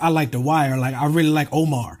 I like The Wire. Like I really like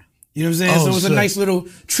Omar. You know what I'm saying? So it was a nice little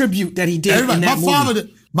tribute that he did in that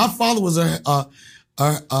movie. My father was a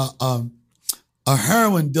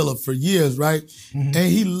heroin dealer for years, right? And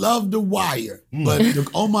he loved The Wire. But the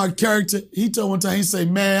Omar character, he told one time, he said,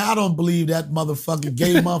 man, I don't believe that motherfucker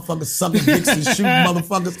gay motherfucker sucking dicks and shooting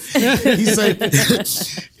motherfuckers.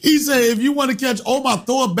 He said, if you want to catch Omar,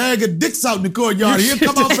 throw a bag of dicks out in the courtyard. He'll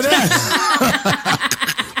come out for that.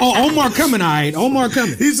 Oh, Omar coming, all right. Omar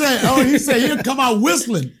coming. He said he'll come out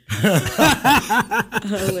whistling.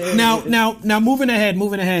 Now, moving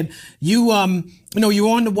ahead. You were on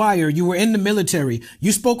The Wire. You were in the military.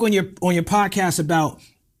 You spoke on your podcast about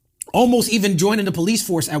almost even joining the police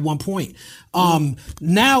force at one point.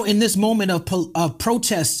 Now, in this moment of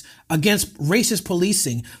protests against racist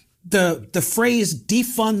policing, the phrase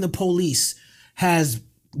 "defund the police" has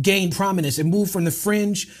gained prominence and moved from the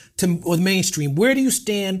fringe to the mainstream. Where do you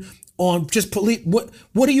stand on just police? What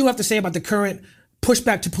do you have to say about the current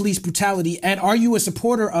pushback to police brutality? And are you a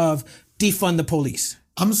supporter of defund the police?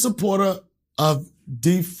 I'm a supporter of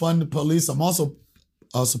defund the police. I'm also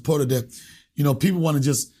a supporter that, people want to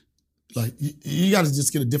just, like, you got to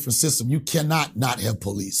just get a different system. You cannot not have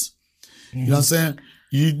police. You know what I'm saying?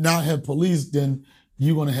 You not have police, then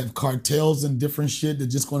you're going to have cartels and different shit that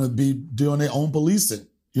just going to be doing their own policing.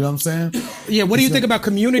 You know what I'm saying? Yeah, what do you think about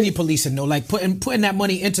community policing though? Like putting that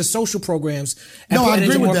money into social programs. No, I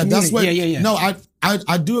agree with that. That's what. Yeah. No,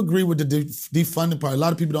 I do agree with the defunding part. A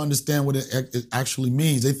lot of people don't understand what it actually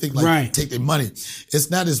means. They think take their money. It's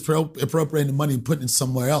not as appropriating the money and putting it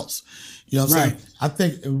somewhere else. You know what I'm saying? I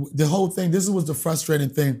think the whole thing. This was the frustrating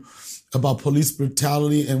thing about police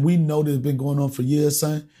brutality, and we know that it's been going on for years,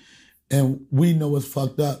 son. And we know it's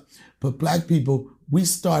fucked up. But black people, we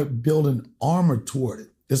start building armor toward it.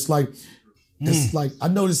 It's like, I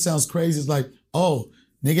know this sounds crazy. It's like, oh,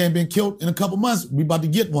 nigga ain't been killed in a couple months. We about to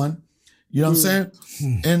get one. You know what I'm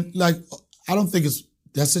saying? And like, I don't think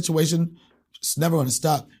that situation, it's never going to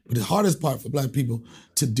stop. But the hardest part for black people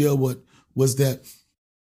to deal with was that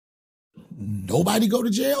nobody go to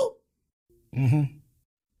jail.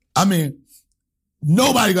 I mean,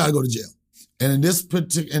 nobody got to go to jail. And in this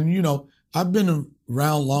particular, and I've been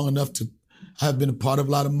around long enough I've been a part of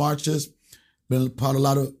a lot of marches, been a part of a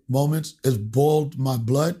lot of moments. It's boiled my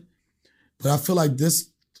blood. But I feel like this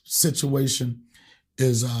situation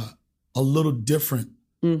is a little different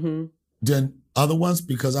than other ones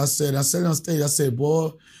because I said on stage,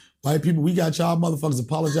 boy, white people, we got y'all motherfuckers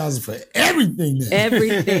apologizing for everything now.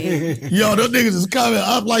 Everything. Yo, those niggas is coming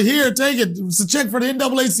up like, here, take it. It's a check for the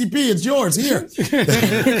NAACP. It's yours. Here.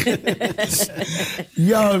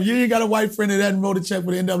 Yo, if you ain't got a white friend that hasn't wrote a check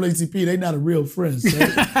for the NAACP, they not a real friend.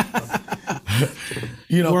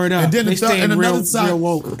 Word up. And then they staying real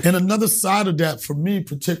woke. And another side of that for me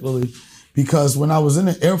particularly, because when I was in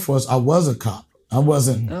the Air Force, I was a cop. I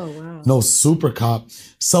wasn't no super cop.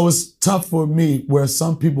 So it's tough for me where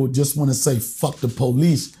some people just want to say, fuck the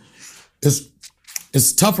police.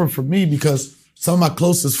 It's tougher for me because some of my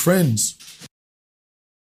closest friends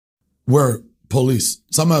were police.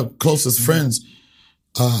 Some of my closest friends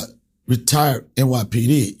retired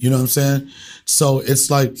NYPD. You know what I'm saying? So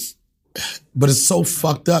it's like, but it's so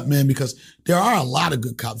fucked up, man, because there are a lot of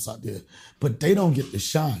good cops out there, but they don't get the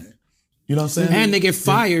shine. You know what I'm saying? And they get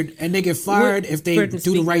fired, if they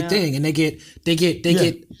do the right thing, and they get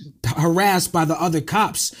harassed by the other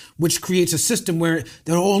cops, which creates a system where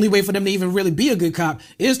the only way for them to even really be a good cop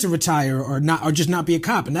is to retire or just not be a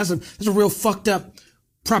cop, and that's a real fucked up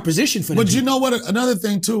proposition for them. But you know what? Another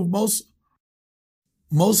thing too, most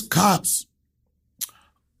cops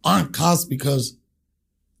aren't cops because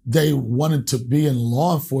they wanted to be in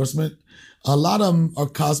law enforcement. A lot of them are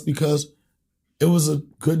cops because it was a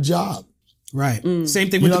good job. Right. Same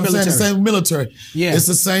thing with the military. The same military. Yeah. It's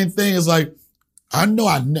the same thing. It's like,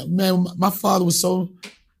 man, my father was so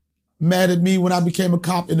mad at me when I became a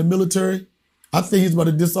cop in the military. I think he's about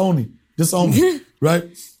to disown me, right?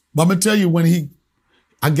 But I'm going to tell you, when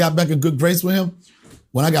I got back in good grace with him,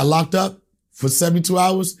 when I got locked up for 72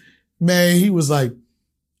 hours, man, he was like,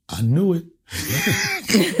 I knew it.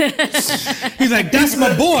 He's like, that's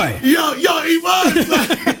my boy. Yo, he was.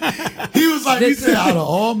 He said, out of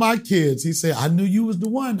all my kids, he said, I knew you was the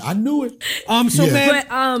one. I knew it.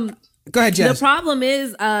 Man. Go ahead, Jess. The problem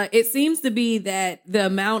is, it seems to be that the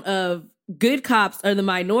amount of good cops are the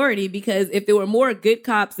minority, because if there were more good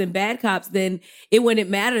cops than bad cops, then it wouldn't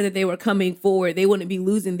matter that they were coming forward. They wouldn't be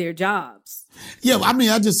losing their jobs. Yeah, I mean,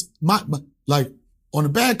 like on the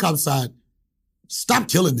bad cop side, stop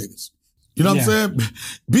killing niggas. You know what I'm saying?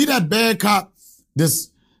 Be that bad cop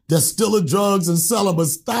that's stealing drugs and selling, but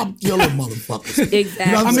stop killing motherfuckers. Exactly.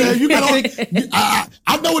 You know what I'm saying? You gotta,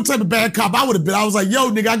 I know what type of bad cop I would have been. I was like,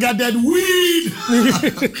 yo, nigga, I got that weed.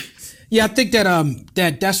 Yeah, I think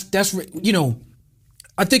that's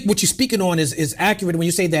I think what you're speaking on is accurate when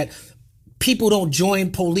you say that people don't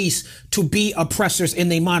join police to be oppressors in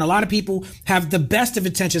their mind. A lot of people have the best of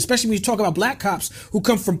intentions, especially when you talk about black cops who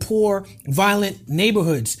come from poor, violent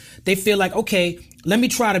neighborhoods. They feel like, okay, let me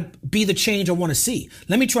try to be the change I want to see.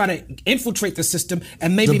 Let me try to infiltrate the system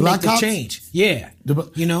and maybe make the change. Yeah.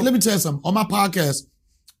 Let me tell you something. On my podcast,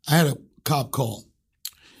 I had a cop call,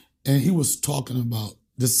 and he was talking about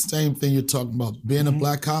the same thing you're talking about, being a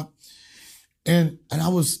black cop. And I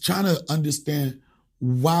was trying to understand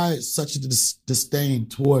why such a disdain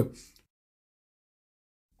toward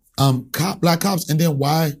black cops, and then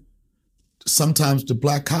why sometimes the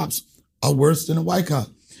black cops are worse than a white cop.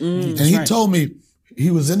 And he told me he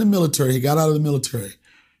was in the military. He got out of the military.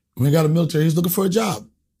 When he got out of the military, he was looking for a job.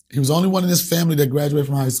 He was the only one in his family that graduated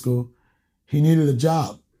from high school. He needed a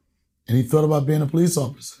job, and he thought about being a police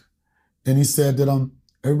officer. And he said that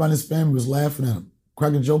Everybody in his family was laughing at him,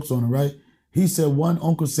 cracking jokes on him, right? He said one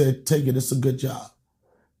uncle said, take it, it's a good job,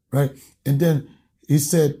 right? And then he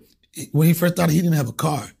said, when he first started, he didn't have a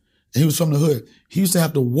car, and he was from the hood. He used to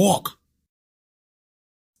have to walk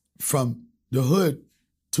from the hood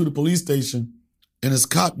to the police station in his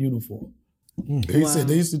cop uniform. He said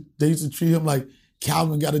they used to treat him like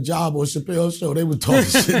Calvin got a job on Chappelle Show. They was talking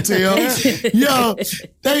shit to him. Yo,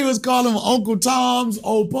 they was calling him Uncle Tom's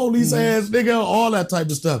old police ass nigga, all that type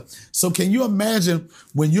of stuff. So can you imagine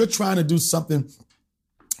when you're trying to do something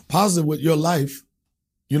positive with your life,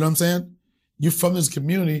 you know what I'm saying? You're from this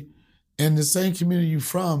community, and the same community you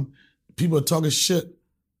from, people are talking shit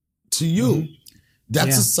to you.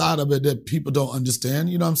 That's a side of it that people don't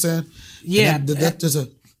understand. You know what I'm saying? Yeah.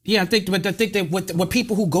 I think that what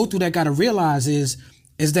people who go through that got to realize is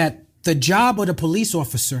that the job of the police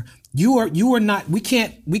officer, you are not. We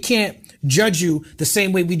can't judge you the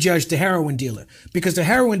same way we judge the heroin dealer, because the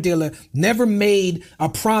heroin dealer never made a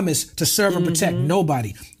promise to serve and protect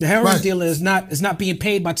nobody. The heroin dealer is not being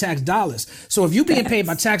paid by tax dollars. So if you being paid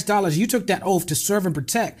by tax dollars, you took that oath to serve and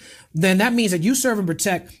protect, then that means that you serve and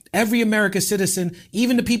protect every American citizen,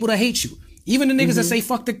 even the people that hate you. Even the niggas that say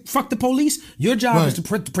fuck the police, your job is to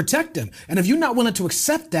protect them. And if you're not willing to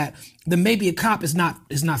accept that, then maybe a cop is not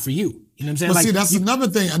for you. You know what I'm saying? But see, that's another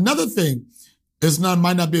thing. Another thing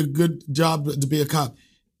might not be a good job to be a cop.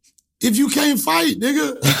 If you can't fight,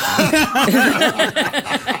 nigga.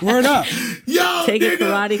 Word up. Yo, take nigga, a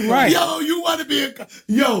karate class. Yo, you want to be a cop.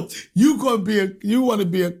 Yo, you want to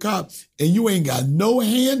be a cop and you ain't got no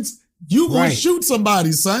hands, you gonna shoot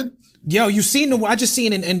somebody, son. Yo, I just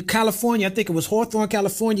seen in California, I think it was Hawthorne,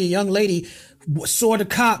 California, a young lady saw the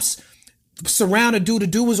cops surround a dude. The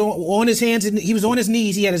dude was on his hands and he was on his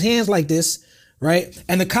knees. He had his hands like this, right?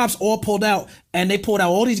 And the cops all pulled out, and they pulled out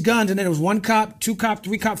all these guns, and then there was 1 cop, 2 cop,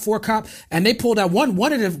 3 cop, 4 cop, and they pulled out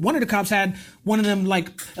one of the cops had one of them, like,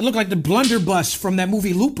 it looked like the blunderbuss from that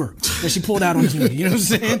movie Looper that she pulled out on his knee. You know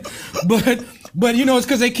what I'm saying? But you know, it's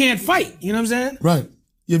because they can't fight. You know what I'm saying? Right.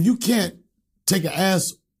 If you can't take an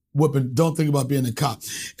ass whooping, don't think about being a cop.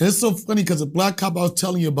 And it's so funny because the black cop I was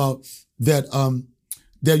telling you about that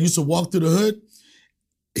used to walk through the hood,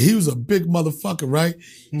 he was a big motherfucker, right?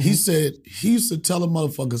 He said he used to tell the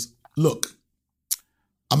motherfuckers, look,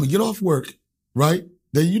 I'm gonna get off work, right?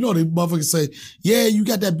 Then you know the motherfuckers say, yeah, you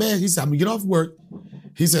got that bad. He said, I'm gonna get off work.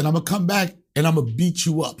 He said, I'm gonna come back and I'm gonna beat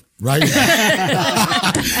you up, right?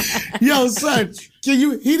 Yo, son,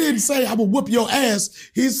 he didn't say I'm gonna whoop your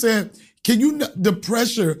ass. He said, the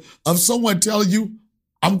pressure of someone telling you,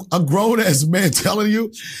 I'm a grown-ass man telling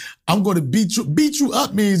you, I'm going to beat you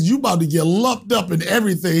up means you about to get lumped up in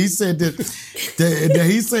everything. He said that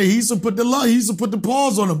he used to put the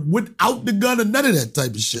paws on him without the gun and none of that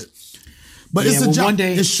type of shit. But it's a job. One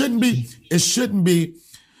day, it shouldn't be,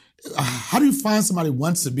 how do you find somebody who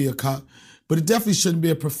wants to be a cop? But it definitely shouldn't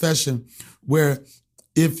be a profession where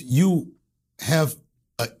if you have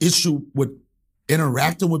an issue with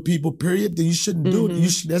interacting with people, period, then you shouldn't do it. You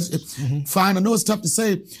should, fine. I know it's tough to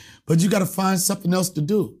say, but you got to find something else to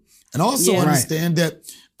do. And also understand that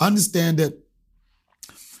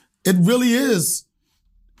it really is,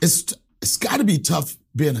 it's got to be tough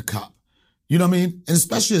being a cop. You know what I mean? And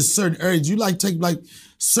especially in certain areas. You take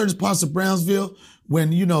certain parts of Brownsville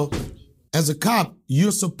when, you know, as a cop,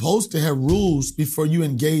 you're supposed to have rules before you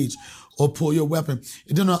engage or pull your weapon.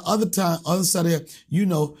 And then on the other side of it, you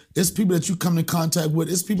know, it's people that you come in contact with.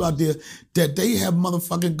 It's people out there that they have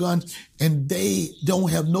motherfucking guns and they don't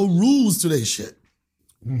have no rules to their shit.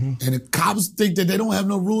 And the cops think that they don't have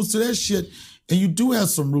no rules to their shit, and you do have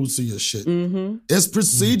some rules to your shit. There's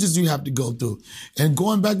procedures you have to go through. And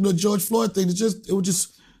going back to the George Floyd thing, it was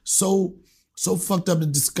just so fucked up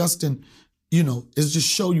and disgusting. You know, it's just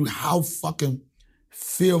show you how fucking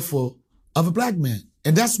fearful of a black man.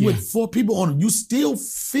 And that's with 4 people on him. You still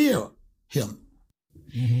fear him.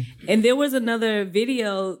 And there was another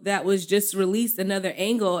video that was just released, another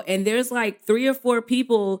angle, and there's like 3 or 4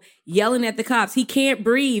 people yelling at the cops. He can't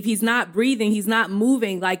breathe. He's not breathing. He's not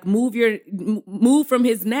moving. Like, move from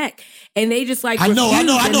his neck. And they just like, I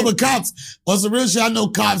know, but cops, on some real shit, I know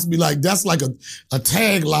cops be like, that's like a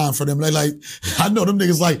tagline for them. They like, I know them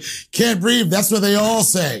niggas like, can't breathe. That's what they all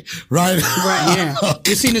say, right? Right, yeah.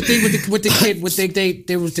 You seen the thing with the kid,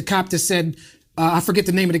 there was the cop that said, I forget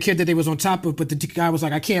the name of the kid that they was on top of, but the guy was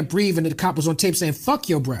like, I can't breathe. And the cop was on tape saying, fuck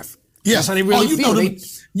your breath. Yeah. That's how they really feel.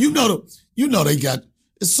 You know they got,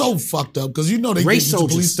 it's so fucked up because you know they get to the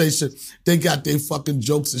police station, they got their fucking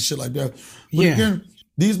jokes and shit like that. But again,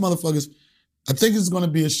 these motherfuckers, I think it's going to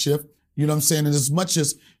be a shift. You know what I'm saying? And as much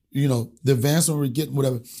as, you know, the advancement we're getting,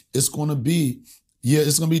 whatever, it's going to be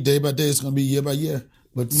day by day. It's going to be year by year.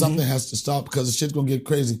 but something has to stop because the shit's gonna get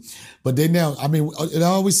crazy. But they now, I mean, and I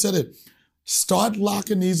always said it, start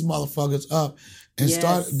locking these motherfuckers up and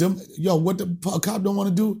start them. Yo, what the cop don't want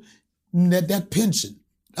to do? That pension.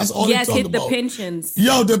 That's all they talk about. Yes, hit the pensions.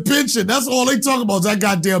 Yo, the pension. That's all they talk about is that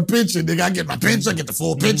goddamn pension. They gotta get my pension, get the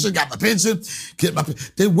full pension, got my pension, get my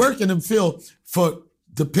They work in the field for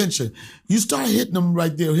the pension. You start hitting them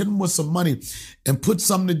right there, hit them with some money and put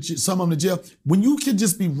some of them to jail. When you can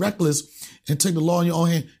just be reckless and take the law in your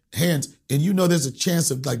own hands and you know there's a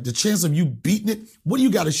chance of the chance of you beating it, what do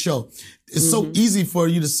you got to show? It's so easy for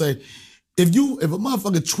you to say, if a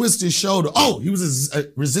motherfucker twists his shoulder, oh, he was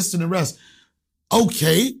resisting arrest.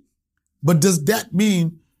 Okay, but does that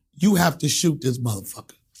mean you have to shoot this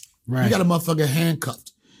motherfucker? Right. You got a motherfucker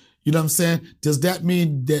handcuffed. You know what I'm saying? Does that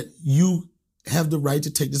mean that you have the right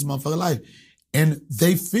to take this motherfucker's life? And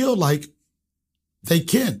they feel like they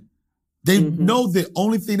can. They know the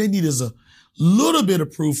only thing they need is a little bit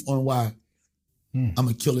of proof on why I'm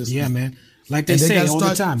gonna kill this man. Man. Like they say all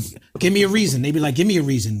the time, give me a reason. They be like, give me a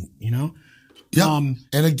reason, you know? Yep.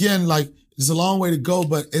 And again, it's a long way to go,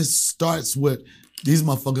 but it starts with these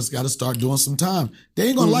motherfuckers got to start doing some time. They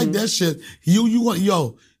ain't gonna like that shit.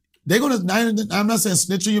 They gonna, I'm not saying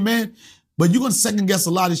snitch on your man, but you're gonna second guess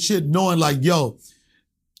a lot of shit knowing they're gonna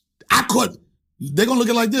look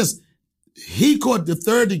at it like this. He caught the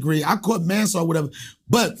 3rd degree, I caught manslaughter, whatever.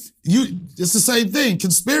 But it's the same thing.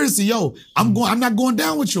 Conspiracy, I'm not going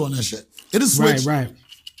down with you on that shit. It'll switch. Right.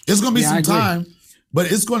 It's gonna be some time,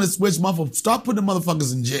 but it's gonna switch. Stop putting the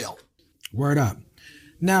motherfuckers in jail. Word up.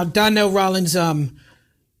 Now, Donnell Rawlings,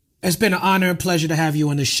 it's been an honor and pleasure to have you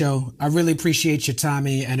on the show. I really appreciate your time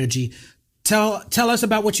and your energy. Tell us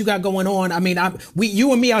about what you got going on. I mean,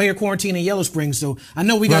 you and me out here quarantining in Yellow Springs, so I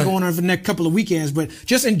know we got going on for the next couple of weekends, but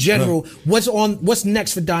just in general, what's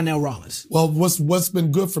next for Donnell Rawlings? Well, what's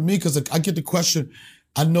been good for me, because I get the question,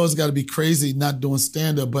 I know it's got to be crazy not doing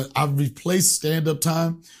stand-up, but I've replaced stand-up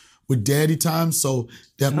time with daddy time, so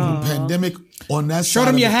that pandemic on that Show side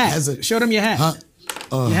them of your it hat. Show them your hat. Huh?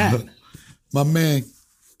 Your hat. My man,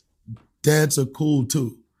 dads are cool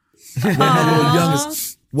too.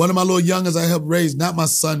 One of my little youngest I helped raise, not my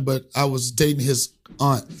son, but I was dating his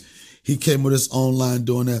aunt. He came with his own line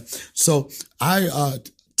doing that. So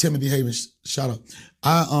Timothy Havens, shout out.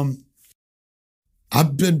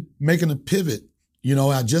 I've been making a pivot. You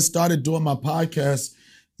know, I just started doing my podcast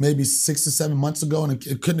maybe 6 or 7 months ago, and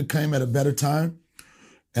it couldn't have come at a better time.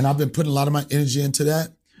 And I've been putting a lot of my energy into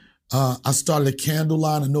that. I started a candle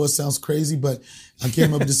line. I know it sounds crazy, but I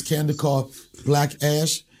came up with this candle called Black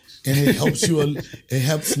Ash, and it helps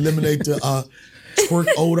eliminate the twerk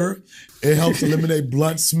odor. It helps eliminate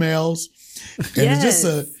blunt smells. And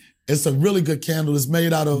it's a really good candle. It's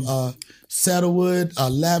made out of saddlewood,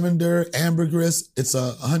 lavender, ambergris. It's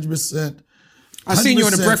 100%. I seen you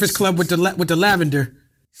on the Breakfast Club with the lavender.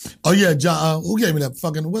 Oh yeah, John. Who gave me that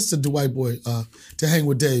fucking? What's the Dwight boy to hang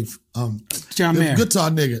with Dave? John Mayer. Guitar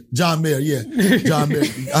nigga. John Mayer. Yeah, John Mayer.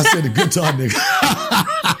 I said the guitar nigga.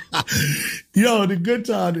 Yo, the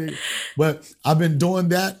guitar nigga. But I've been doing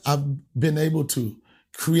that. I've been able to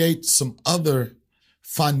create some other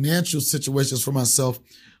financial situations for myself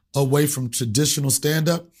away from traditional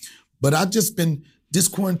stand-up. But this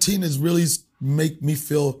quarantine has really make me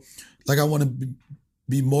feel like I want to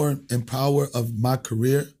be more in power of my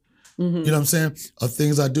career. You know what I'm saying? Of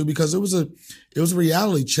things I do, because it was a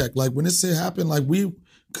reality check. Like when this shit happened,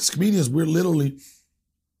 because comedians, we're literally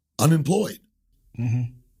unemployed. You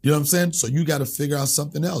know what I'm saying? So you got to figure out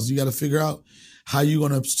something else. You got to figure out how you're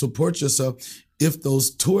going to support yourself if those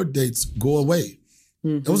tour dates go away.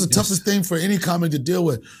 It was the toughest thing for any comic to deal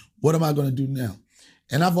with. What am I going to do now?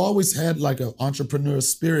 And I've always had an entrepreneur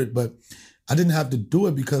spirit, but I didn't have to do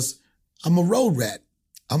it because I'm a road rat.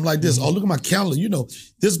 I'm like this. Oh, look at my calendar. You know,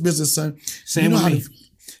 this business, son. Same with me.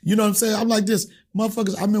 You know what I'm saying? I'm like this.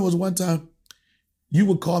 Motherfuckers, I remember it was one time, you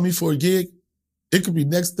would call me for a gig. It could be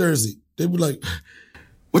next Thursday. They'd be like,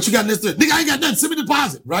 what you got next Thursday? Nigga, I ain't got nothing. Send me a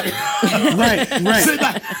deposit, right? Right.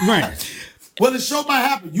 Well, the show might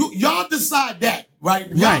happen. Y'all decide that, right?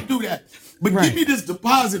 Y'all do that. But give me this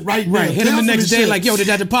deposit right now. Hit him the next day, like, yo, did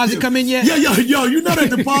that deposit come in yet? Yo, you know that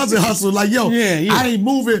deposit hustle. Like, yo, I ain't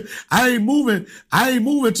moving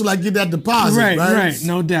till I get that deposit. Right.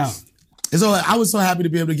 No doubt. And so I was so happy to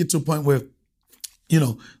be able to get to a point where, you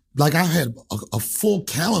know, like I had a full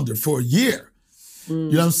calendar for a year. You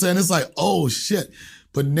know what I'm saying? It's like, oh shit.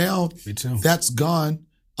 But now that's gone.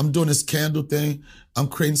 I'm doing this candle thing. I'm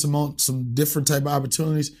creating some different type of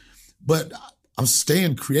opportunities, but I'm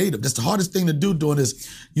staying creative. That's the hardest thing to do doing this.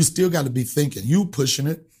 You still got to be thinking. You pushing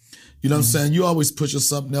it. You know what I'm saying? You always pushing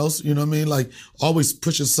something else. You know what I mean? Like, always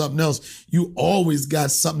pushing something else. You always got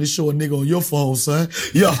something to show a nigga on your phone, son.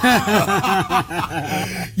 Yo.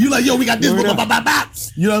 You like, yo, we got this.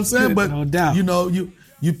 You know what I'm saying? But, no doubt. you know,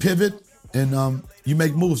 you pivot and you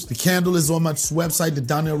make moves. The candle is on my website, the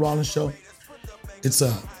Donnell Rawlings Show. It's a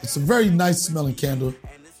very nice smelling candle.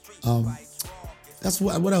 That's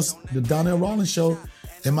what else? The Donnell Rawlings Show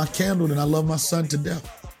and my candle, and I love my son to death.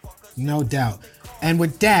 No doubt. And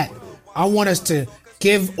with that, I want us to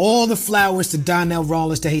give all the flowers to Donnell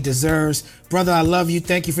Rawlings that he deserves. Brother, I love you.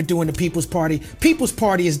 Thank you for doing the People's Party. People's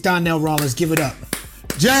Party is Donnell Rawlings. Give it up.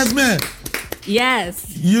 Jasmin.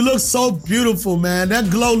 Yes. You look so beautiful, man.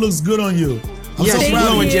 That glow looks good on you. I'm so she's proud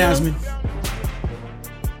of glowing, you. Jasmin.